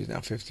 She's now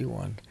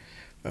 51.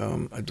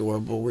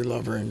 Adorable. We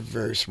love her, and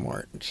very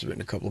smart. She's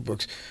written a couple of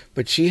books.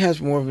 But she has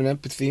more of an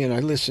empathy, and I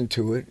listen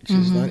to it.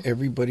 She's not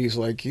everybody's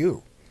like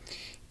you.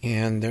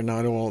 And they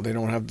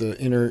don't have the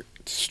inner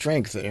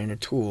strength, the inner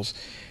tools.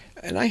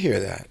 And I hear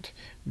that.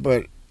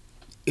 But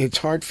it's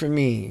hard for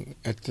me,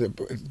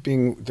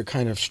 being the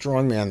kind of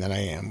strong man that I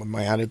am with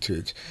my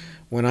attitudes,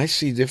 when I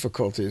see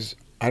difficulties,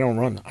 I don't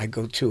run. I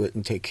go to it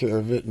and take care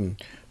of it.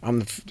 And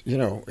if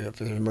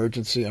there's an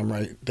emergency, I'm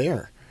right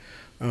there.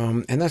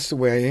 And that's the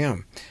way I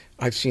am.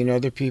 I've seen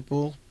other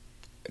people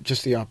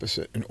just the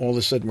opposite, and all of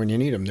a sudden when you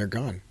need them, they're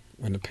gone.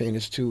 When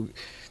the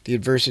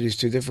adversity is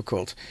too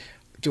difficult.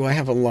 Do I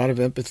have a lot of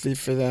empathy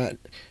for that?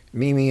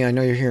 Mimi, I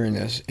know you're hearing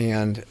this,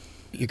 and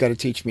you got to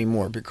teach me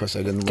more because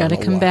I didn't learn a lot. Got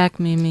to come back,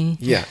 Mimi.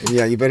 Yeah,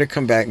 you better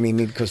come back,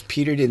 Mimi, because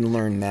Peter didn't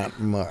learn that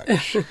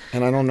much.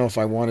 And I don't know if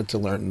I wanted to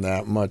learn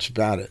that much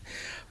about it.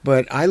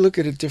 But I look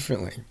at it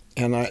differently,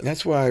 and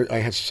that's why I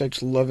have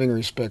such loving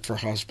respect for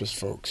hospice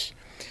folks.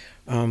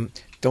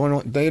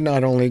 They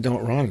not only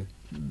don't run,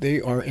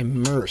 they are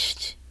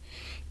immersed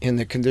in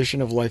the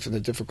condition of life and the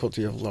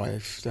difficulty of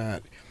life,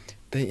 that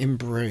they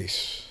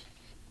embrace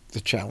the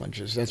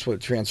challenges. That's what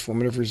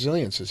transformative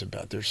resilience is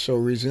about. They're so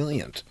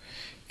resilient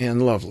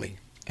and lovely.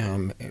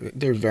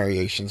 There's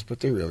variations,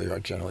 but they really are,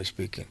 generally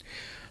speaking.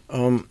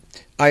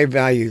 I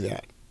value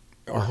that.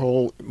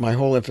 My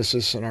whole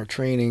emphasis on our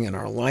training and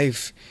our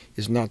life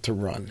is not to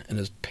run. And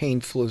as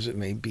painful as it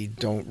may be,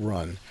 don't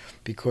run.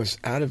 Because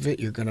out of it,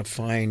 you're going to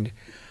find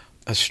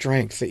a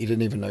strength that you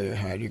didn't even know you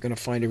had. You're going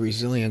to find a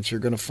resilience. You're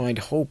going to find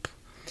hope.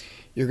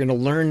 You're going to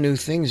learn new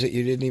things that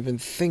you didn't even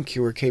think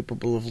you were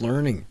capable of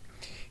learning,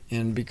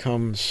 and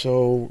become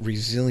so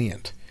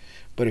resilient.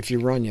 But if you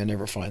run, you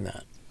never find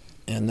that.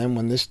 And then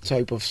when this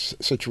type of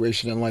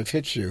situation in life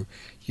hits you,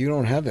 you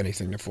don't have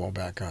anything to fall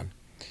back on.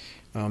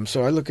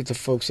 So I look at the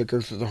folks that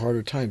go through the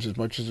harder times, as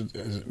much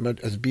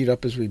as beat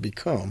up as we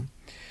become,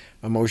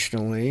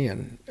 emotionally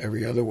and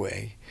every other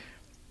way,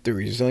 the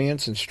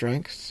resilience and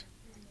strength,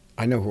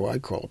 I know who I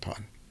call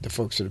upon, the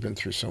folks that have been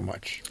through so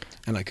much,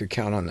 and I could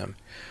count on them.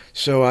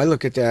 So I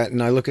look at that,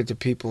 and I look at the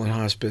people in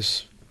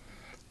hospice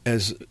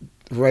as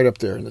right up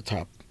there in the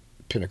top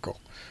pinnacle.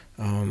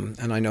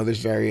 And I know there's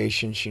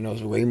variation. She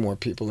knows way more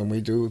people than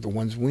we do. The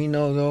ones we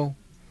know, though,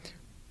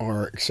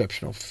 are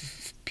exceptional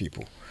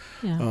people.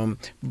 Yeah.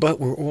 But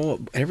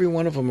every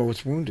one of them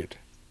was wounded.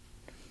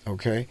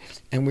 Okay?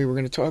 And we were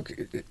going to talk,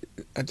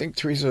 I think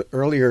Teresa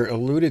earlier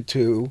alluded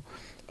to,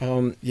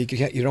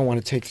 you don't want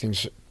to take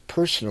things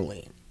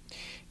personally.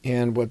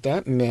 And what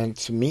that meant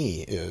to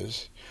me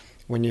is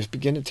when you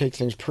begin to take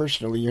things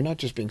personally, you're not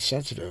just being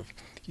sensitive,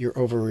 you're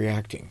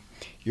overreacting.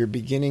 You're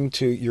beginning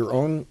to, your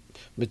own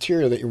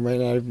material that you might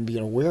not even be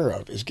aware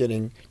of is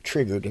getting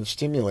triggered and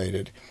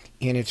stimulated,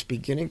 and it's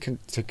beginning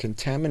to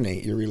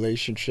contaminate your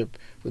relationship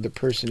with the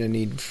person in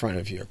need in front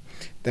of you.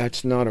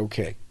 That's not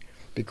okay,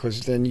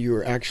 because then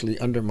you're actually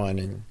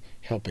undermining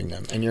helping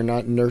them, and you're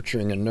not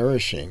nurturing and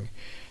nourishing.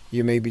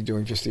 You may be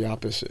doing just the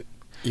opposite.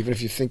 Even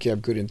if you think you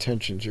have good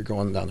intentions, you're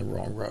going down the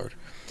wrong road.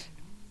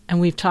 And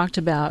we've talked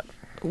about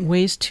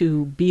ways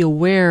to be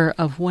aware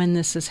of when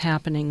this is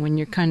happening, when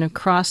you're kind of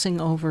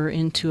crossing over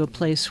into a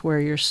place where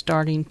you're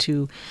starting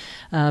to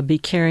be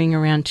carrying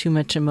around too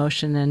much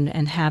emotion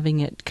and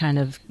having it kind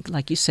of,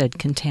 like you said,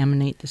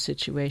 contaminate the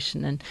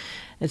situation. And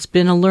it's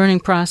been a learning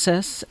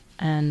process,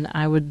 and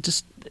I would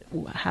just,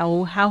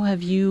 how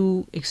have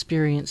you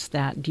experienced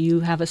that? Do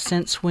you have a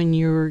sense when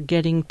you're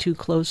getting too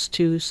close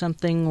to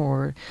something,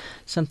 or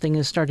something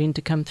is starting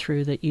to come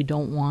through that you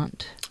don't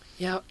want?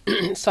 Yeah,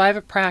 so I have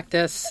a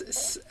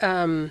practice.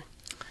 I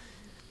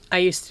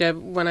used to,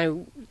 when I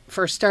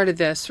first started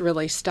this,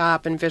 really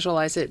stop and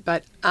visualize it,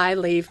 but I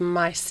leave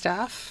my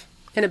stuff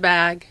in a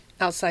bag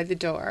outside the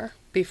door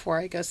before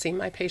I go see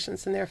my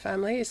patients and their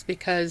families,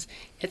 because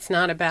it's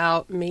not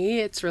about me,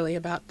 it's really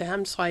about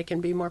them, so I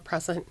can be more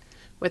present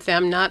with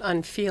them, not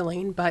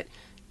unfeeling, but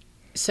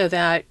so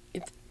that,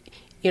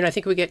 I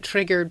think we get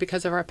triggered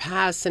because of our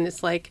past, and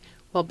it's like,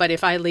 well, but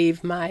if I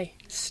leave my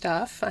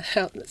stuff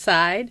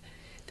outside,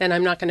 then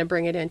I'm not going to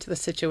bring it into the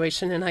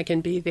situation, and I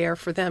can be there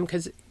for them,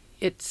 because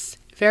it's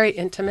very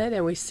intimate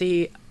and we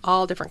see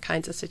all different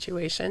kinds of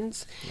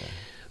situations. Yeah.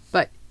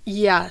 But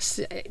yes,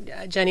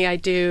 Jenny, I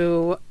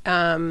do.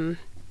 The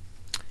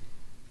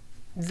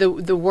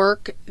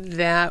work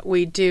that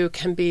we do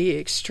can be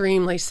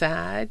extremely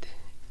sad,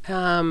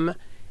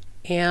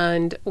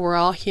 and we're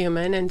all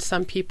human, and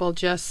some people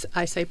just,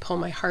 I say,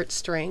 pull our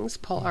heartstrings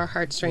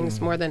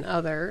more than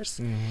others.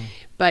 Mm-hmm.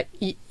 But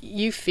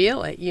you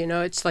feel it,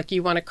 it's like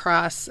you want to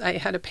cross. I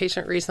had a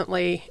patient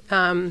recently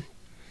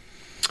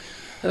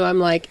who I'm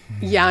like,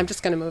 yeah, I'm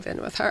just going to move in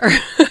with her.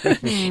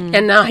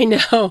 And now I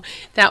know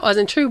that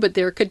wasn't true, but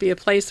there could be a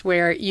place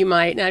where you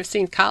might, and I've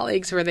seen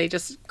colleagues where they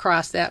just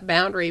cross that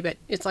boundary, but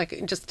it's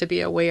like just to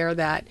be aware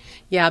that,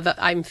 that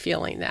I'm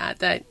feeling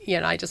that,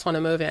 I just want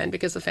to move in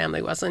because the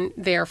family wasn't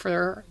there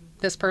for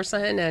this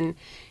person. And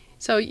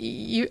so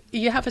you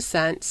have a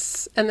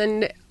sense, and then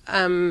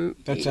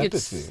that's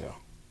empathy, though.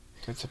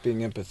 That's being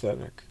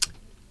empathetic.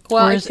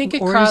 Well, I think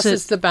it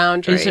crosses the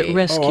boundary. Is it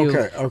rescue?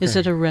 Oh, okay. Is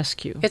it a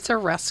rescue? It's a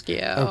rescue.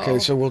 Okay,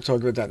 so we'll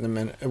talk about that in a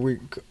minute. I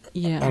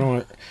don't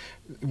want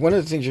to, one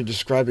of the things you're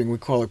describing, we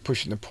call it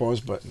pushing the pause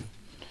button.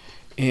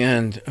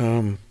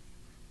 And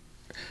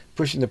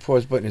pushing the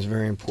pause button is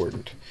very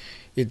important.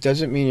 It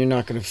doesn't mean you're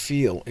not going to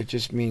feel. It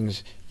just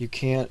means you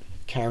can't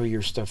carry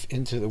your stuff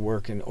into the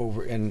work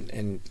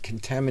and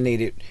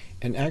contaminate it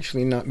and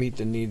actually not meet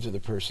the needs of the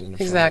person in front of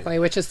you. Exactly,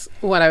 which is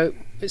what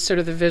sort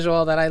of the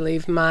visual that I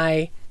leave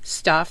my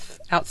stuff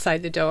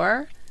outside the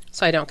door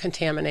so I don't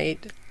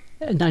contaminate.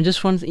 And I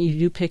just wanted you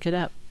do pick it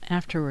up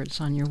afterwards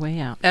on your way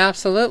out.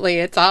 Absolutely.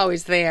 It's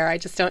always there. I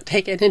just don't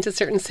take it into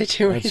certain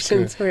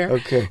situations where...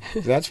 Okay.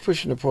 That's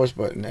pushing the pause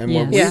button. And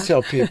what we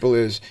tell people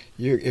is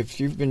if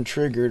you've been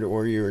triggered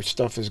or your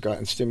stuff has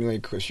gotten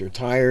stimulated because you're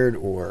tired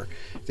or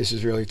this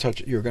is really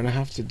touchy, you're going to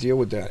have to deal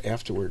with that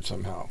afterwards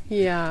somehow.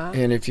 Yeah.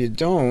 And if you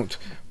don't,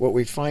 what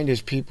we find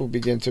is people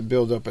begin to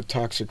build up a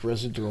toxic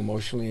residue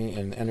emotionally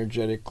and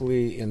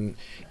energetically, and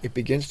it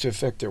begins to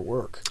affect their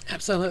work.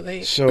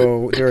 Absolutely.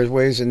 So there are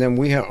ways, and then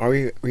we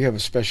have a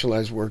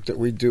specialized work that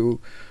we do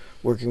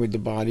working with the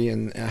body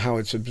and how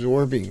it's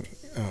absorbing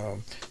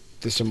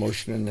this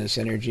emotion and this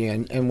energy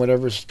and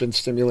whatever's been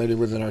stimulated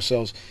within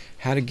ourselves,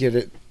 how to get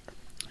it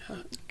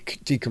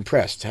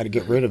decompressed, how to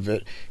get rid of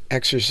it.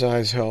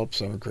 Exercise helps.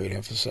 I'm a great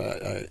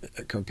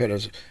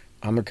competitive.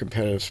 I'm a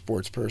competitive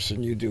sports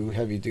person. You do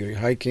heavy-duty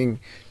hiking.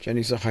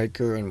 Jenny's a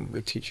hiker, and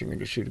we're teaching her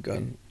to shoot a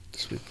gun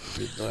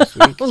last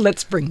week. Well,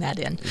 let's bring that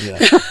in. Yeah.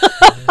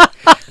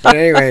 But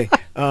anyway,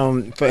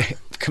 but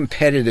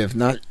competitive,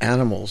 not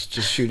animals,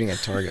 just shooting at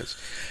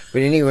targets.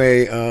 But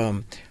anyway,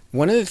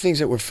 one of the things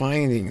that we're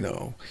finding,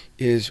 though,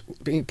 is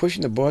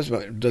pushing the pause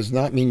button does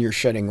not mean you're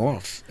shutting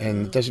off,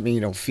 and it doesn't mean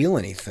you don't feel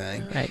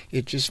anything. Right.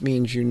 It just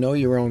means you know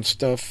your own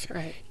stuff.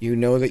 Right. You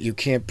know that you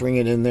can't bring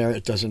it in there.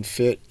 It doesn't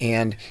fit.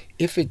 And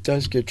if it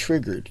does get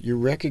triggered, you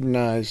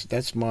recognize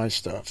that's my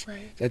stuff.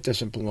 Right. That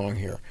doesn't belong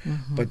here.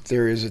 Mm-hmm. But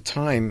there is a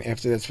time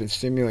after that's been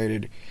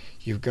stimulated,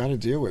 you've got to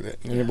deal with it.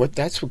 And Yeah.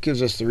 that's what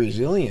gives us the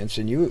resilience,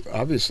 and you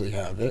obviously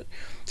have it,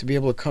 to be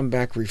able to come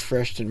back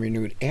refreshed and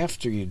renewed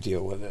after you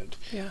deal with it.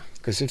 Yeah.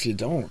 Because if you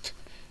don't,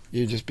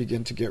 you just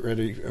begin to get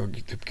ready.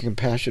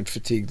 Compassion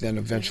fatigue then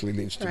eventually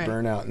leads to Right.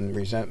 burnout and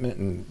resentment,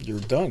 and you're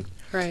done.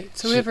 Right.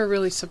 So we have a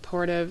really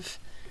supportive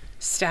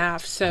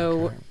staff. So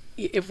Okay.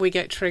 if we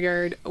get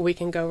triggered, we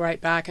can go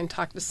right back and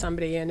talk to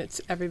somebody, and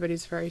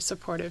everybody's very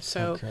supportive.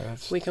 So Okay,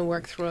 that's- we can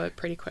work through it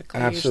pretty quickly.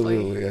 Absolutely.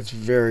 Usually. That's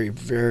very,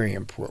 very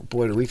important.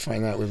 Boy, do we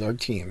find that with our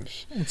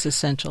teams. It's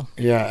essential.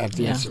 Yeah, at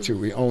the Yeah. Institute,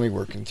 we only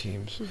work in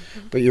teams.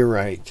 But you're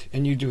right.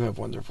 And you do have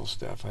wonderful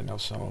staff. I know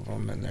some of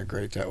them, and they're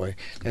great that way.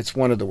 That's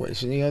one of the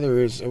ways. And the other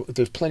is,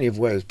 there's plenty of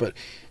ways, but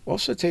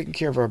also taking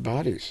care of our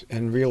bodies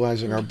and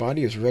realizing our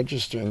body is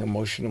registering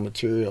emotional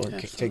material and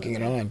taking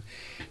it on.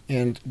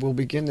 And we'll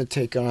begin to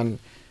take on,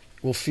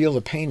 we'll feel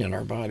the pain in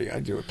our body. I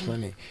do it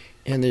plenty.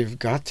 And they've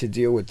got to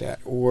deal with that,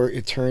 or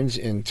it turns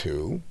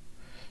into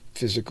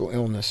physical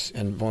illness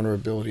and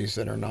vulnerabilities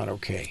that are not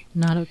okay.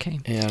 Not okay.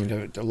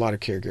 And a lot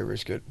of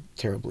caregivers get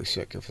terribly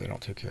sick if they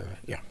don't take care of it.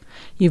 Yeah.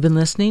 You've been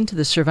listening to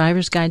The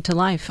Survivor's Guide to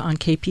Life on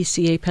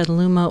KPCA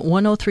Petaluma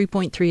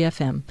 103.3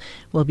 FM.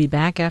 We'll be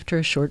back after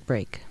a short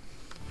break.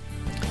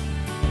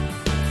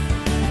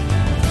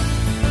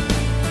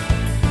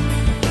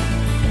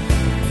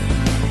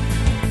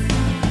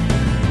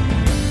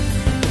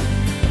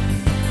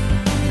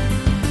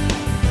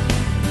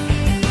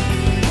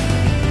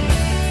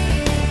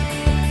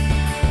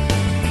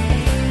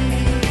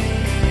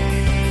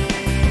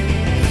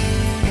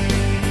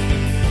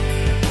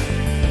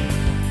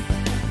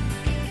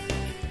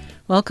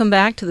 Welcome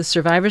back to The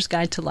Survivor's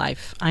Guide to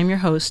Life. I'm your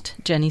host,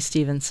 Jenny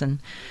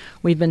Stevenson.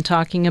 We've been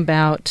talking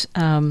about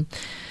the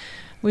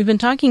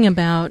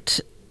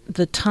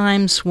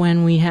times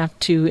when we have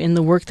to, in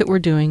the work that we're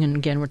doing, and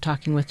again, we're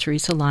talking with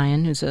Teresa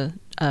Lyons, who's a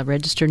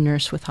registered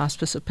nurse with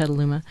Hospice of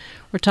Petaluma.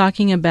 We're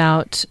talking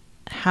about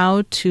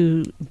how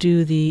to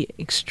do the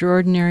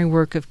extraordinary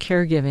work of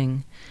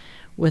caregiving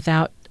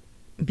without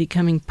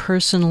becoming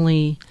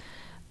personally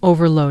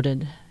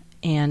overloaded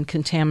and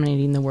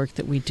contaminating the work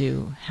that we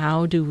do.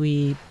 How do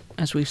we,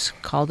 as we've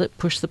called it,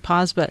 push the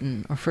pause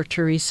button? Or for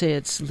Teresa,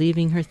 it's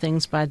leaving her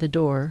things by the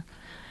door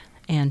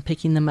and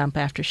picking them up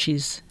after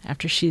she's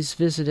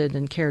visited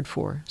and cared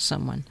for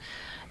someone.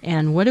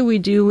 And what do we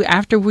do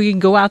after we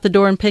go out the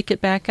door and pick it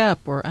back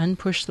up or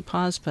unpush the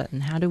pause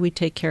button? How do we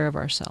take care of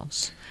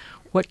ourselves?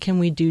 What can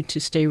we do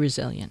to stay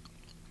resilient?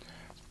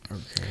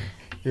 Okay.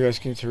 You're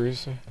asking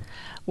Teresa?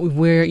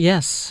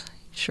 Yes,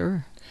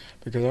 sure.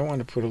 Because I want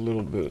to put a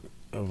little bit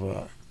of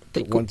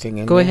one thing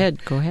in Go there.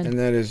 ahead. And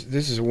that is,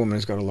 this is a woman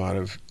who's got a lot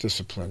of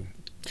discipline.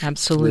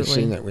 Absolutely. We've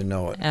seen that, we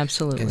know it.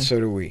 Absolutely. And so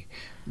do we.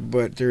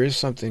 But there is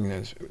something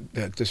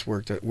that this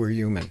work, that we're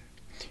human.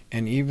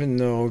 And even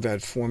though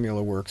that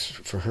formula works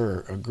for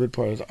her, a good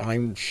part of it,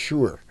 I'm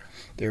sure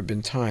there have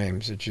been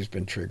times that she's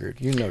been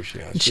triggered. You know she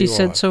has. And she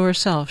said so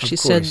herself. She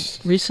said course.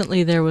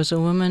 recently there was a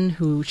woman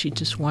who she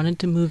just wanted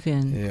to move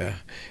in. Yeah.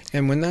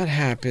 And when that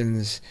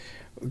happens,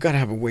 we've got to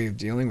have a way of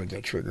dealing with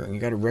that trigger. And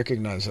you've got to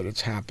recognize that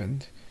it's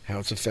happened, how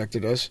it's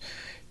affected us.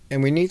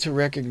 And we need to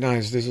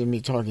recognize, this is me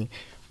talking,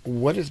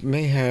 what it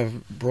may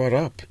have brought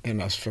up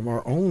in us from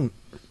our own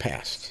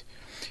past.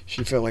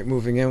 She felt like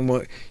moving in.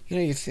 Well,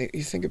 you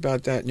think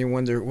about that and you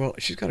wonder, well,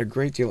 she's got a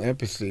great deal of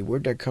empathy.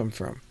 Where'd that come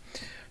from?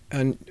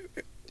 And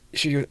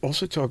she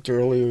also talked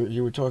earlier,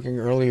 you were talking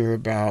earlier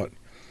about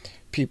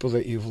people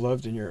that you've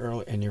loved in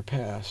your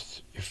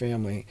past, your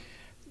family,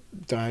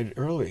 died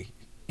early.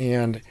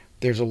 And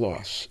there's a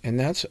loss. And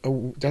that's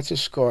a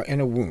scar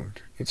and a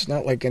wound. It's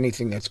not like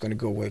anything that's going to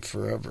go away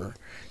forever.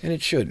 And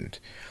it shouldn't.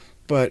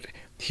 But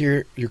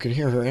here, you can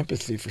hear her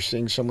empathy for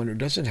seeing someone who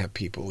doesn't have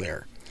people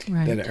there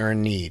that are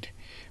in need.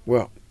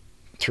 Well,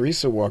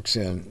 Teresa walks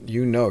in,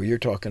 you're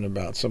talking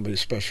about somebody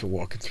special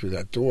walking through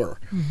that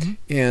door. Mm-hmm.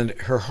 And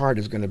her heart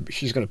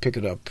she's going to pick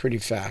it up pretty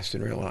fast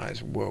and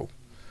realize, whoa,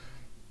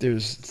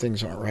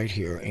 things aren't right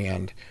here.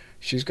 And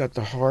she's got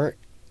the heart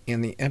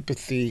and the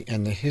empathy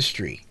and the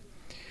history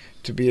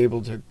to be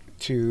able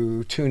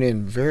to tune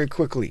in very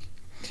quickly.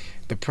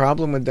 The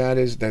problem with that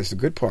is, that's the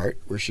good part,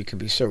 where she can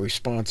be so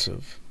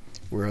responsive,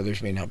 where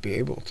others may not be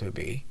able to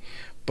be.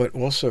 But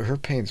also her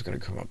pain's going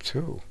to come up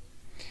too.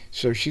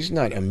 So she's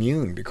not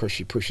immune because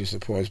she pushes the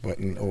pause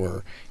button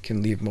or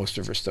can leave most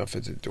of her stuff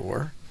at the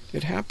door.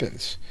 It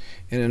happens.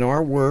 And in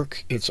our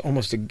work, it's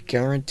almost a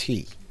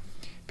guarantee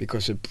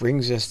because it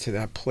brings us to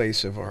that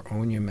place of our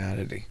own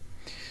humanity.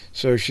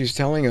 So she's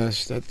telling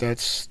us that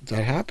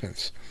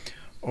happens.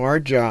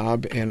 Our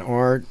job and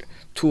our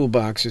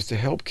toolbox is to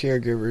help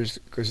caregivers,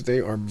 because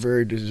they are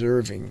very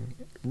deserving,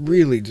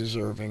 really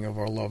deserving of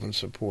our love and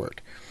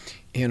support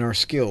and our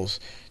skills,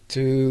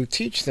 to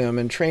teach them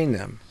and train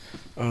them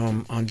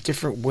on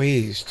different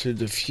ways to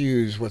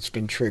diffuse what's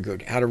been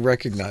triggered, how to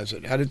recognize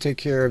it, how to take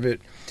care of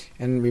it.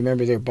 And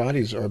remember, their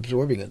bodies are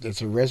absorbing it.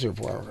 It's a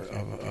reservoir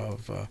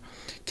of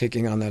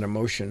taking on that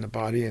emotion. The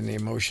body and the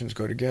emotions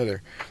go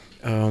together.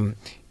 And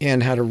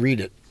how to read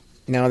it.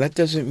 Now, that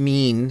doesn't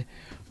mean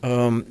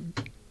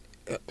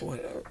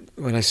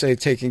when I say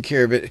taking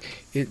care of it,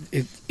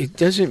 it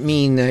doesn't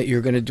mean that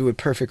you're going to do it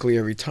perfectly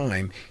every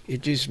time.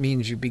 It just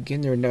means you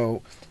begin to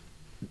know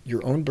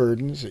your own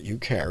burdens that you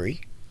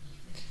carry,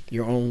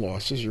 your own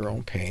losses, your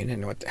own pain,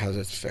 and how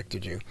that's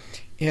affected you.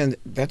 And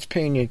that's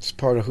pain, it's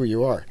part of who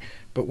you are.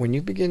 But when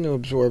you begin to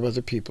absorb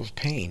other people's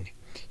pain,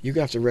 you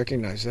have to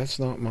recognize that's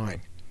not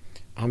mine.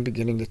 I'm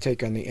beginning to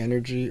take on the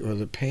energy or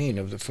the pain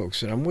of the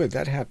folks that I'm with.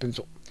 That happens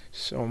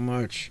so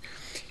much.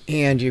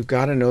 And you've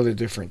got to know the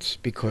difference,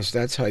 because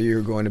that's how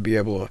you're going to be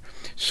able to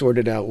sort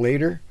it out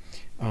later.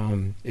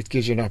 It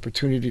gives you an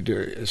opportunity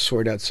to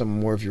sort out some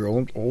more of your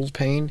own old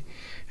pain,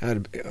 how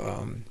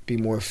to be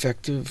more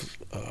effective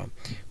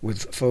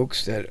with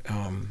folks that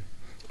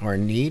are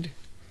in need,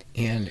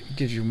 and it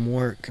gives you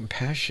more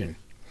compassion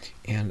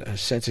and a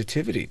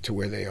sensitivity to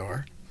where they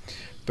are.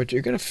 But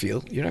you're going to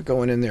feel. You're not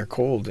going in there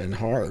cold and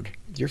hard.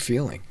 You're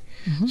feeling.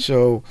 Mm-hmm.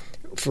 So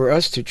for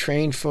us to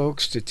train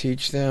folks, to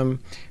teach them,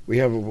 we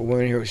have a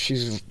woman here,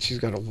 she's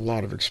got a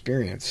lot of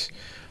experience.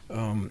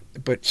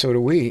 But so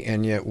do we,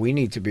 and yet we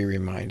need to be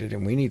reminded,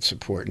 and we need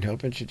support and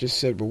help. And she just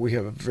said, well, we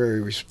have a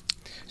very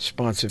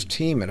responsive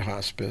team at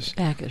hospice.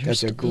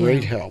 That's a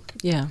great help.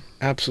 Yeah.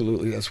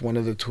 Absolutely. That's one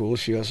of the tools.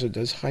 She also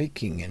does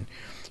hiking, and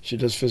she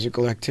does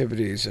physical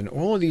activities, and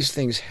all of these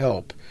things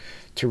help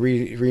to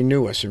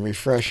renew us and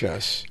refresh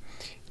us.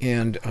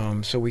 And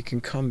so we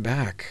can come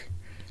back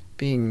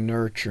being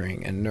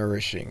nurturing and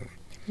nourishing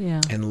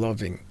and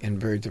loving in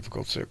very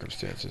difficult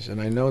circumstances.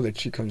 And I know that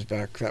she comes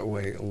back that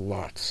way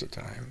lots of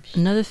times.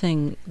 Another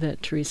thing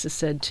that Teresa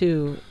said,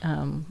 too,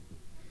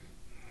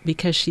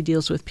 because she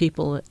deals with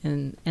people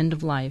in end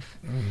of life,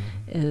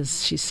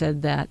 is she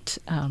said that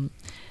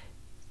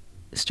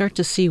start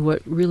to see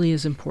what really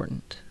is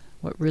important,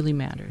 what really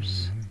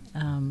matters.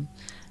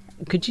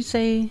 Could you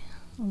say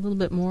a little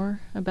bit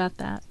more about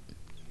that?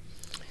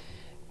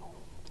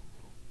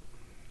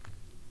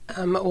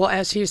 Well,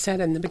 as you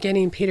said in the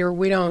beginning, Peter,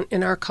 we don't,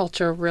 in our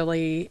culture,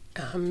 really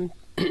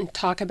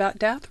talk about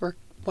death. We're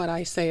what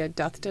I say a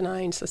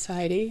death-denying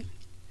society.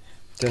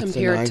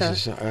 Death-denying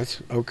society,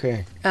 that's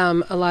okay.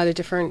 A lot of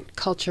different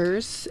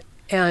cultures.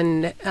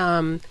 And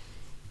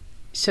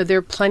so there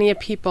are plenty of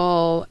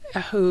people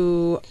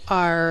who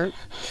are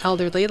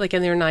elderly, like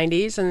in their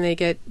 90s, and they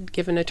get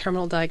given a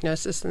terminal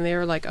diagnosis, and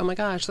they're like, oh my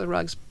gosh, the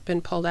rug's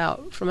been pulled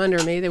out from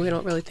under me, that we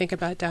don't really think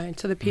about dying.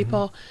 So the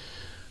people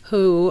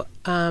who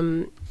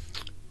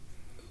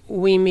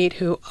we meet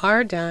who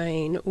are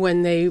dying,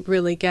 when they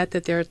really get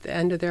that they're at the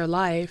end of their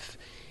life,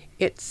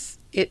 it's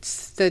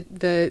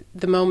the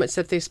moments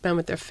that they spend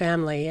with their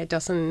family. It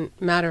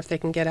doesn't matter if they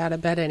can get out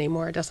of bed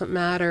anymore. It doesn't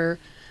matter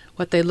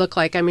what they look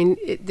like. I mean,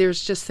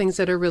 there's just things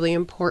that are really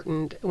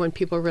important when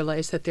people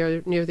realize that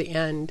they're near the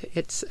end.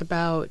 It's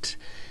about,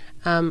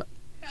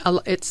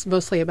 it's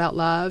mostly about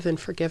love and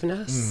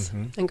forgiveness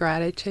and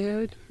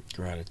gratitude.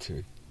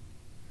 Gratitude.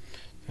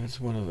 That's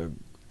one of the,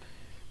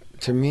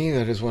 to me,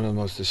 that is one of the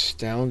most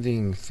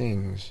astounding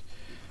things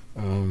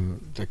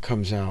that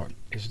comes out,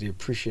 is the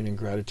appreciation and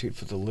gratitude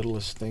for the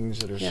littlest things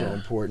that are so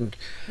important.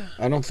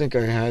 I don't think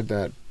I had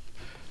that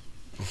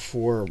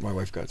before my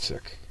wife got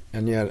sick.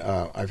 And yet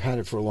I've had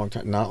it for a long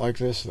time. Not like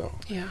this, though.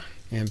 Yeah.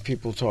 And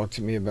people talk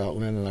to me about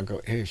Lynn, and I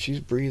go, hey, she's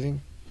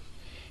breathing.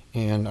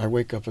 And I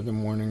wake up in the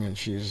morning, and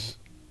she's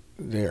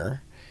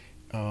there.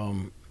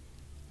 And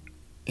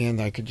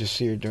I could just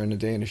see her during the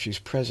day, and if she's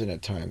present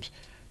at times,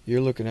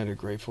 you're looking at a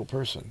grateful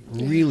person.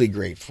 Really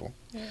grateful.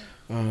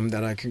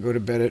 That I can go to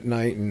bed at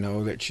night and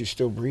know that she's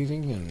still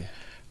breathing. And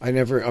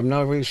I'm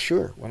not really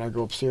sure when I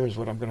go upstairs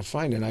what I'm going to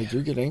find. And I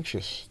do get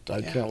anxious.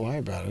 I can't lie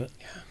about it.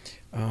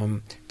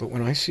 But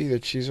when I see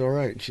that she's all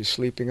right and she's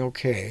sleeping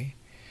okay,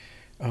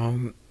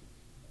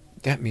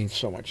 that means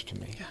so much to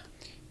me.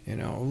 You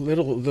know,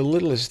 the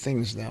littlest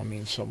things now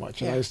mean so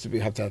much. And I used to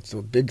have to have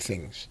the big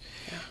things.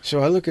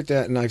 So I look at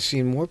that, and I've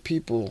seen more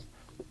people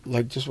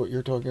like just what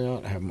you're talking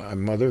about. I have my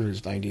mother,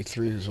 who's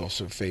 93, who's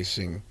also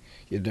facing,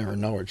 you'd never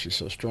know it, she's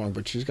so strong,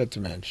 but she's got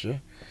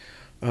dementia.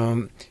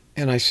 And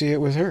I see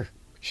it with her.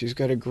 She's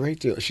got a great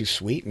deal. She's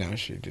sweet now.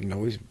 She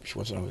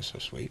wasn't always so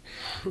sweet.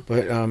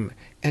 But,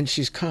 and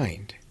she's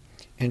kind.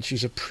 And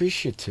she's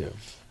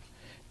appreciative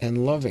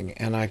and loving.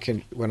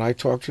 And when I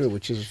talk to her,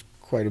 which is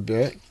quite a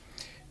bit,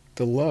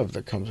 the love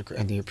that comes across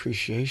and the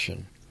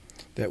appreciation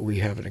that we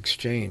have in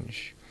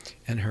exchange,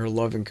 and her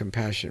love and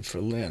compassion for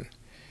Lynn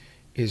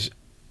is,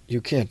 you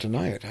can't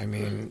deny it. I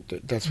mean,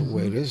 that's the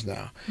way it is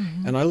now.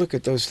 And I look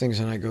at those things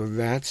and I go,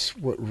 that's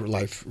what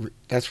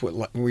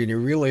when you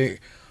really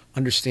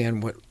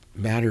understand what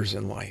matters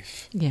in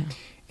life.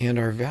 And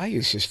our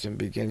value system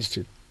begins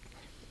to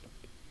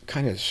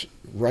kind of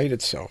right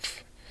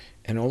itself.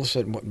 And all of a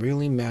sudden, what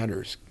really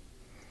matters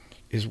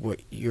is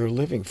what you're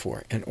living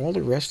for. And all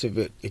the rest of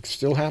it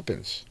still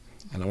happens.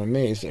 And I'm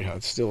amazed at how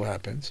it still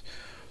happens.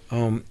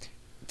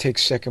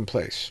 Takes second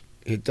place.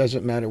 It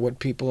doesn't matter what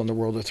people in the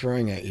world are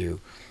throwing at you.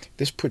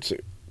 This puts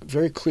it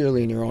very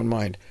clearly in your own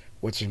mind.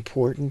 What's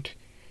important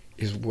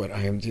is what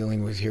I am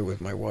dealing with here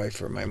with my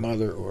wife or my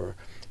mother or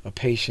a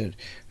patient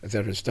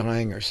that is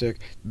dying or sick.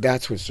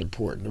 That's what's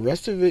important. The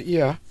rest of it,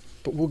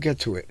 but we'll get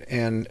to it.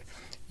 And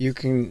you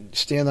can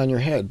stand on your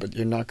head, but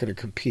you're not going to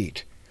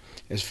compete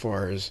as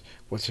far as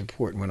what's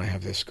important when I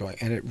have this going.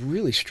 And it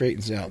really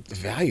straightens out the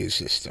value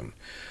system,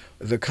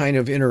 the kind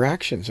of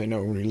interactions. I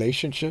know in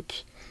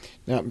relationships.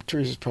 Now,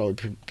 Teresa's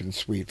probably been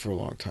sweet for a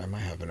long time. I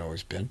haven't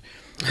always been.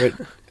 But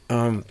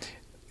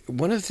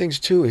one of the things,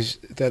 too, is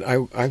that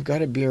I've got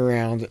to be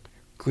around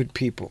good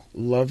people,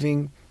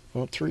 loving,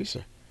 well,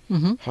 Teresa,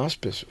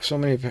 Hospice. So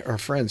many of our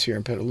friends here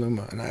in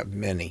Petaluma, and I have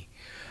many,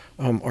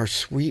 are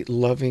sweet,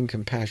 loving,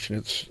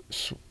 compassionate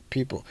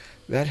people.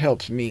 That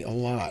helps me a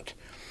lot.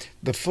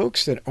 The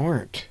folks that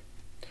aren't,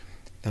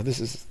 now this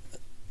is,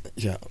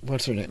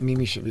 what's her name?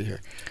 Mimi should be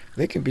here.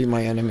 They can be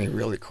my enemy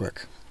really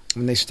quick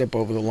when they step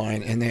over the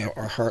line, and they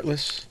are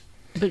heartless.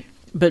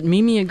 But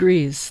Mimi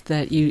agrees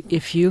that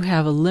if you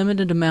have a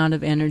limited amount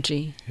of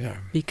energy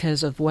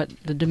because of what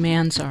the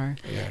demands are,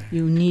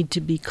 you need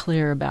to be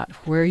clear about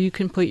where you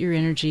can put your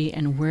energy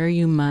and where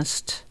you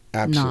must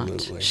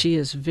not. She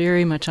is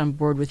very much on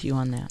board with you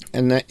on that.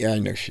 And that, I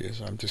know she is.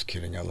 I'm just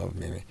kidding. I love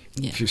Mimi.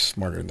 Yeah. She's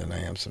smarter than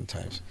I am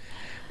sometimes.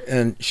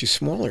 And she's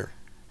smaller.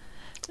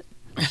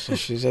 So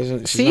she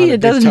doesn't. See, it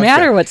doesn't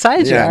matter what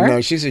size you are.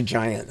 No, she's a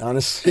giant,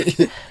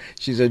 honestly.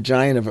 She's a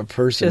giant of a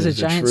person. She has a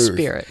giant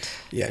spirit.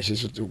 Yeah,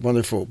 she's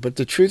wonderful. But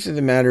the truth of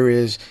the matter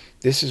is,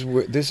 this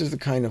is the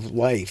kind of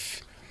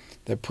life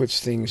that puts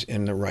things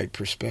in the right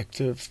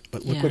perspective.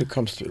 But look what it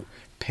comes through: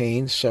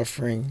 pain,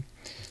 suffering,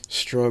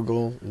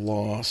 struggle,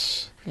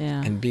 loss,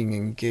 and being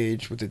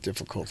engaged with the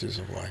difficulties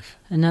of life.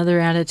 Another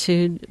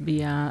attitude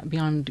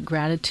beyond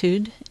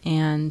gratitude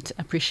and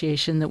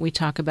appreciation that we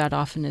talk about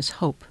often is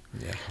hope.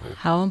 Yeah, hope.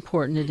 How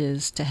important it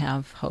is to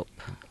have hope.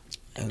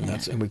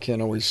 And we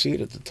can't always see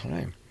it at the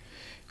time.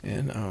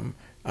 And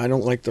I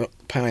don't like the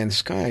pie in the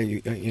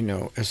sky,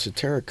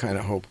 esoteric kind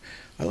of hope.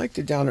 I like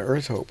the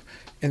down-to-earth hope.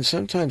 And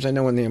sometimes I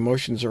know when the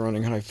emotions are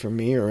running high for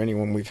me or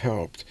anyone we've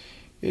helped,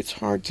 it's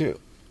hard to,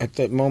 at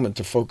that moment,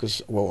 to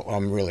focus, well,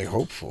 I'm really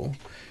hopeful,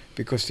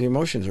 because the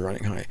emotions are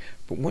running high.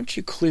 But once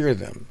you clear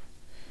them,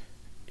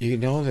 you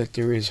know that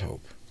there is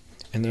hope.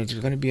 And there's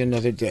going to be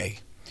another day.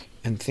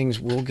 And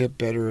things will get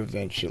better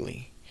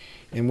eventually.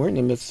 And we're in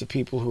the midst of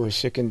people who are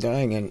sick and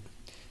dying, and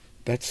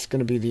that's going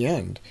to be the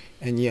end.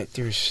 And yet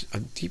there's a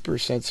deeper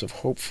sense of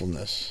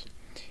hopefulness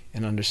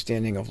and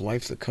understanding of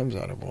life that comes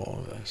out of all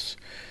of this.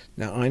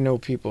 Now, I know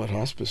people at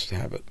hospice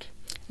have it.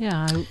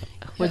 Yeah.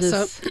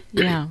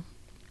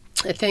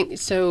 I think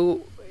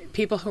so.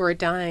 People who are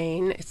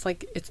dying, it's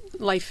like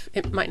life.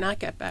 It might not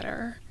get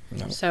better.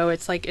 No. So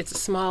it's like it's a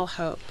small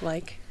hope.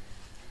 Like,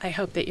 I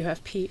hope that you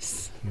have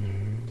peace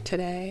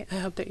today. I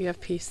hope that you have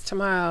peace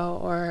tomorrow,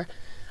 or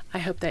I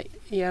hope that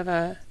you have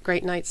a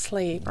great night's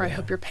sleep, or I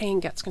hope your pain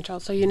gets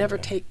controlled. So you never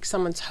take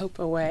someone's hope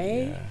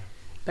away,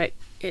 but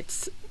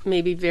it's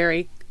maybe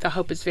the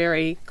hope is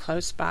very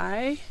close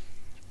by.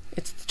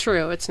 It's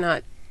true. It's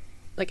not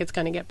like it's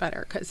going to get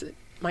better, because it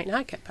might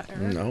not get better.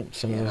 No,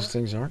 some of those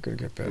things aren't going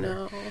to get better.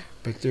 No.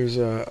 But there's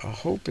a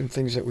hope in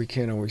things that we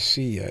can't always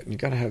see yet. And you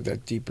got to have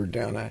that deeper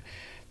down.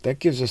 That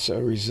gives us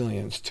a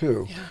resilience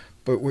too. Yeah.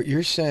 But what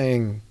you're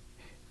saying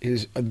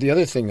is the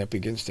other thing that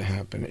begins to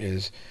happen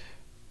is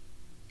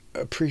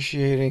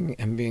appreciating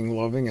and being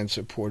loving and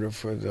supportive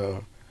for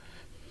the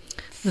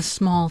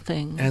small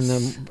things and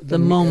the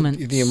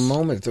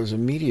moments, those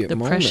immediate the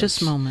moments,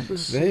 precious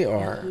moments. They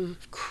are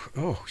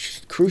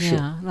crucial.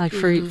 Yeah, like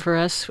for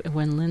us,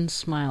 when Lynn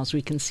smiles,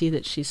 we can see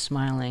that she's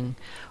smiling,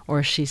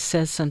 or she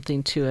says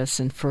something to us,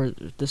 and for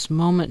this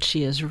moment,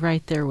 she is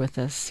right there with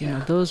us. You know,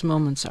 those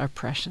moments are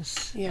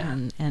precious. Yeah,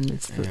 and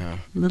it's the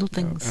little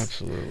things.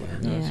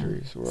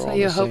 Absolutely. So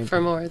you hope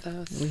for more of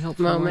those. We hope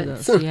for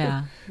moments. More of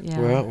those. Yeah.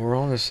 Well, we're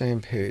all on the same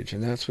page,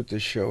 and that's what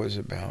this show is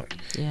about.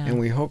 Yeah. And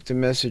we hope the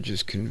message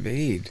is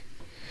conveyed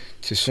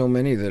to so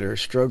many that are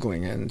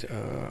struggling, and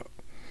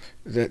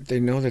that they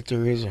know that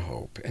there is a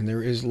hope, and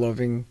there is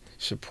loving,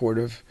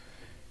 supportive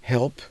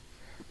help,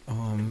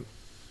 and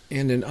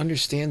an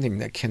understanding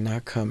that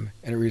cannot come,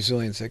 and a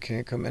resilience that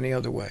can't come any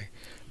other way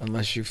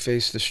unless you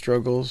face the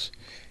struggles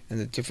and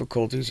the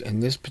difficulties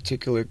and this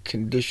particular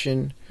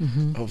condition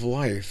of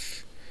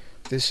life.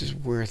 This is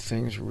where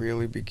things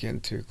really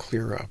begin to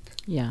clear up.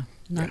 Yeah.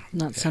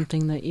 Not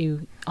something that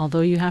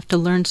although you have to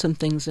learn some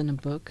things in a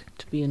book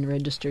to be a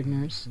registered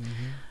nurse,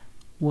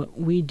 what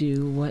we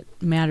do, what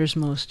matters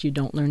most, you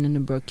don't learn in a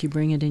book. You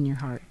bring it in your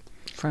heart,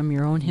 from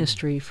your own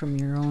history, from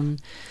your own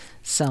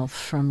self,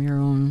 from your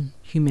own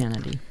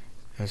humanity.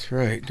 That's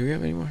right. Do we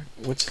have any more?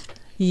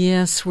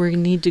 Yes, we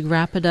need to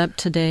wrap it up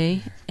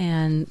today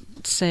and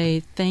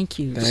say thank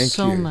you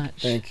so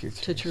much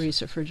to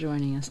Teresa for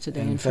joining us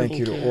today. And thank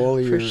you to all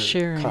your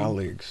sharing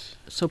colleagues.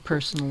 So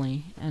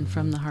personally and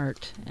from the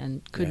heart,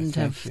 and couldn't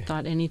have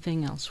thought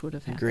anything else would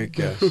have happened. Great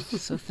guest.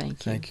 So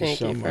thank you. Thank you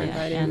so much.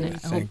 And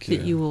I hope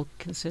that you will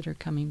consider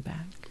coming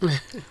back.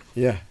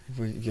 Yeah,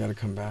 we got to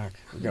come back.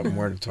 We've got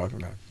more to talk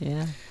about.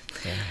 Yeah.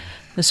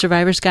 The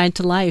Survivor's Guide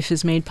to Life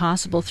is made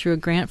possible through a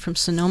grant from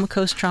Sonoma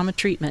Coast Trauma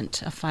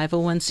Treatment, a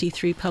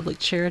 501c3 public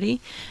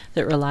charity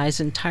that relies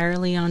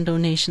entirely on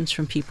donations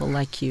from people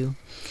like you.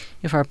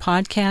 If our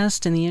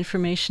podcast and the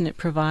information it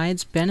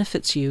provides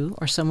benefits you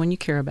or someone you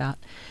care about,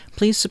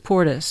 please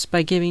support us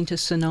by giving to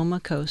Sonoma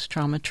Coast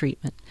Trauma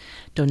Treatment.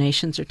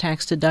 Donations are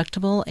tax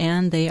deductible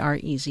and they are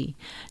easy.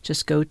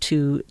 Just go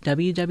to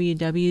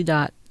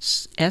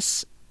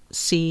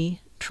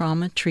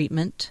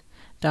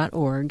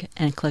www.sctraumatreatment.org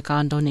and click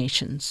on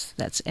donations.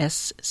 That's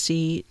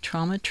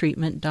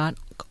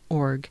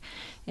sctraumatreatment.org,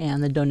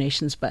 and the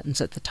donations button's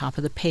at the top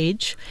of the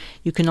page.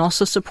 You can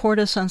also support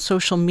us on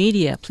social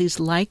media. Please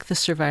like the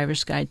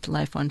Survivor's Guide to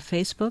Life on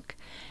Facebook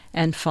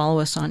and follow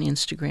us on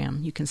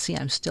Instagram. You can see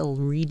I'm still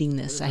reading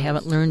this. I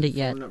haven't learned it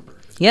yet.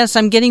 Yes,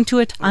 I'm getting to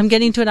it. I'm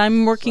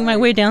working my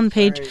way down the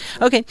page.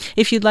 Okay,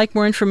 if you'd like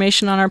more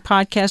information on our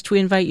podcast, we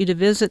invite you to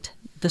visit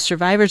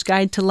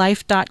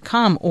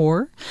thesurvivorsguidetolife.com,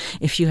 or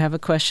if you have a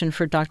question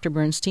for Dr.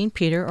 Bernstein,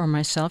 Peter, or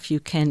myself, you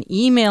can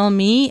email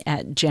me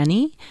at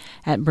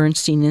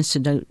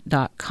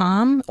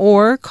jenny@bernsteininstitute.com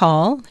or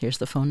call, here's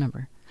the phone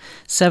number,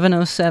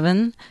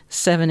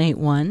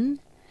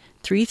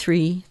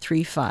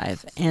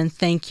 707-781-3335. And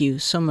thank you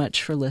so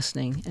much for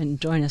listening, and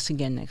join us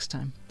again next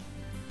time.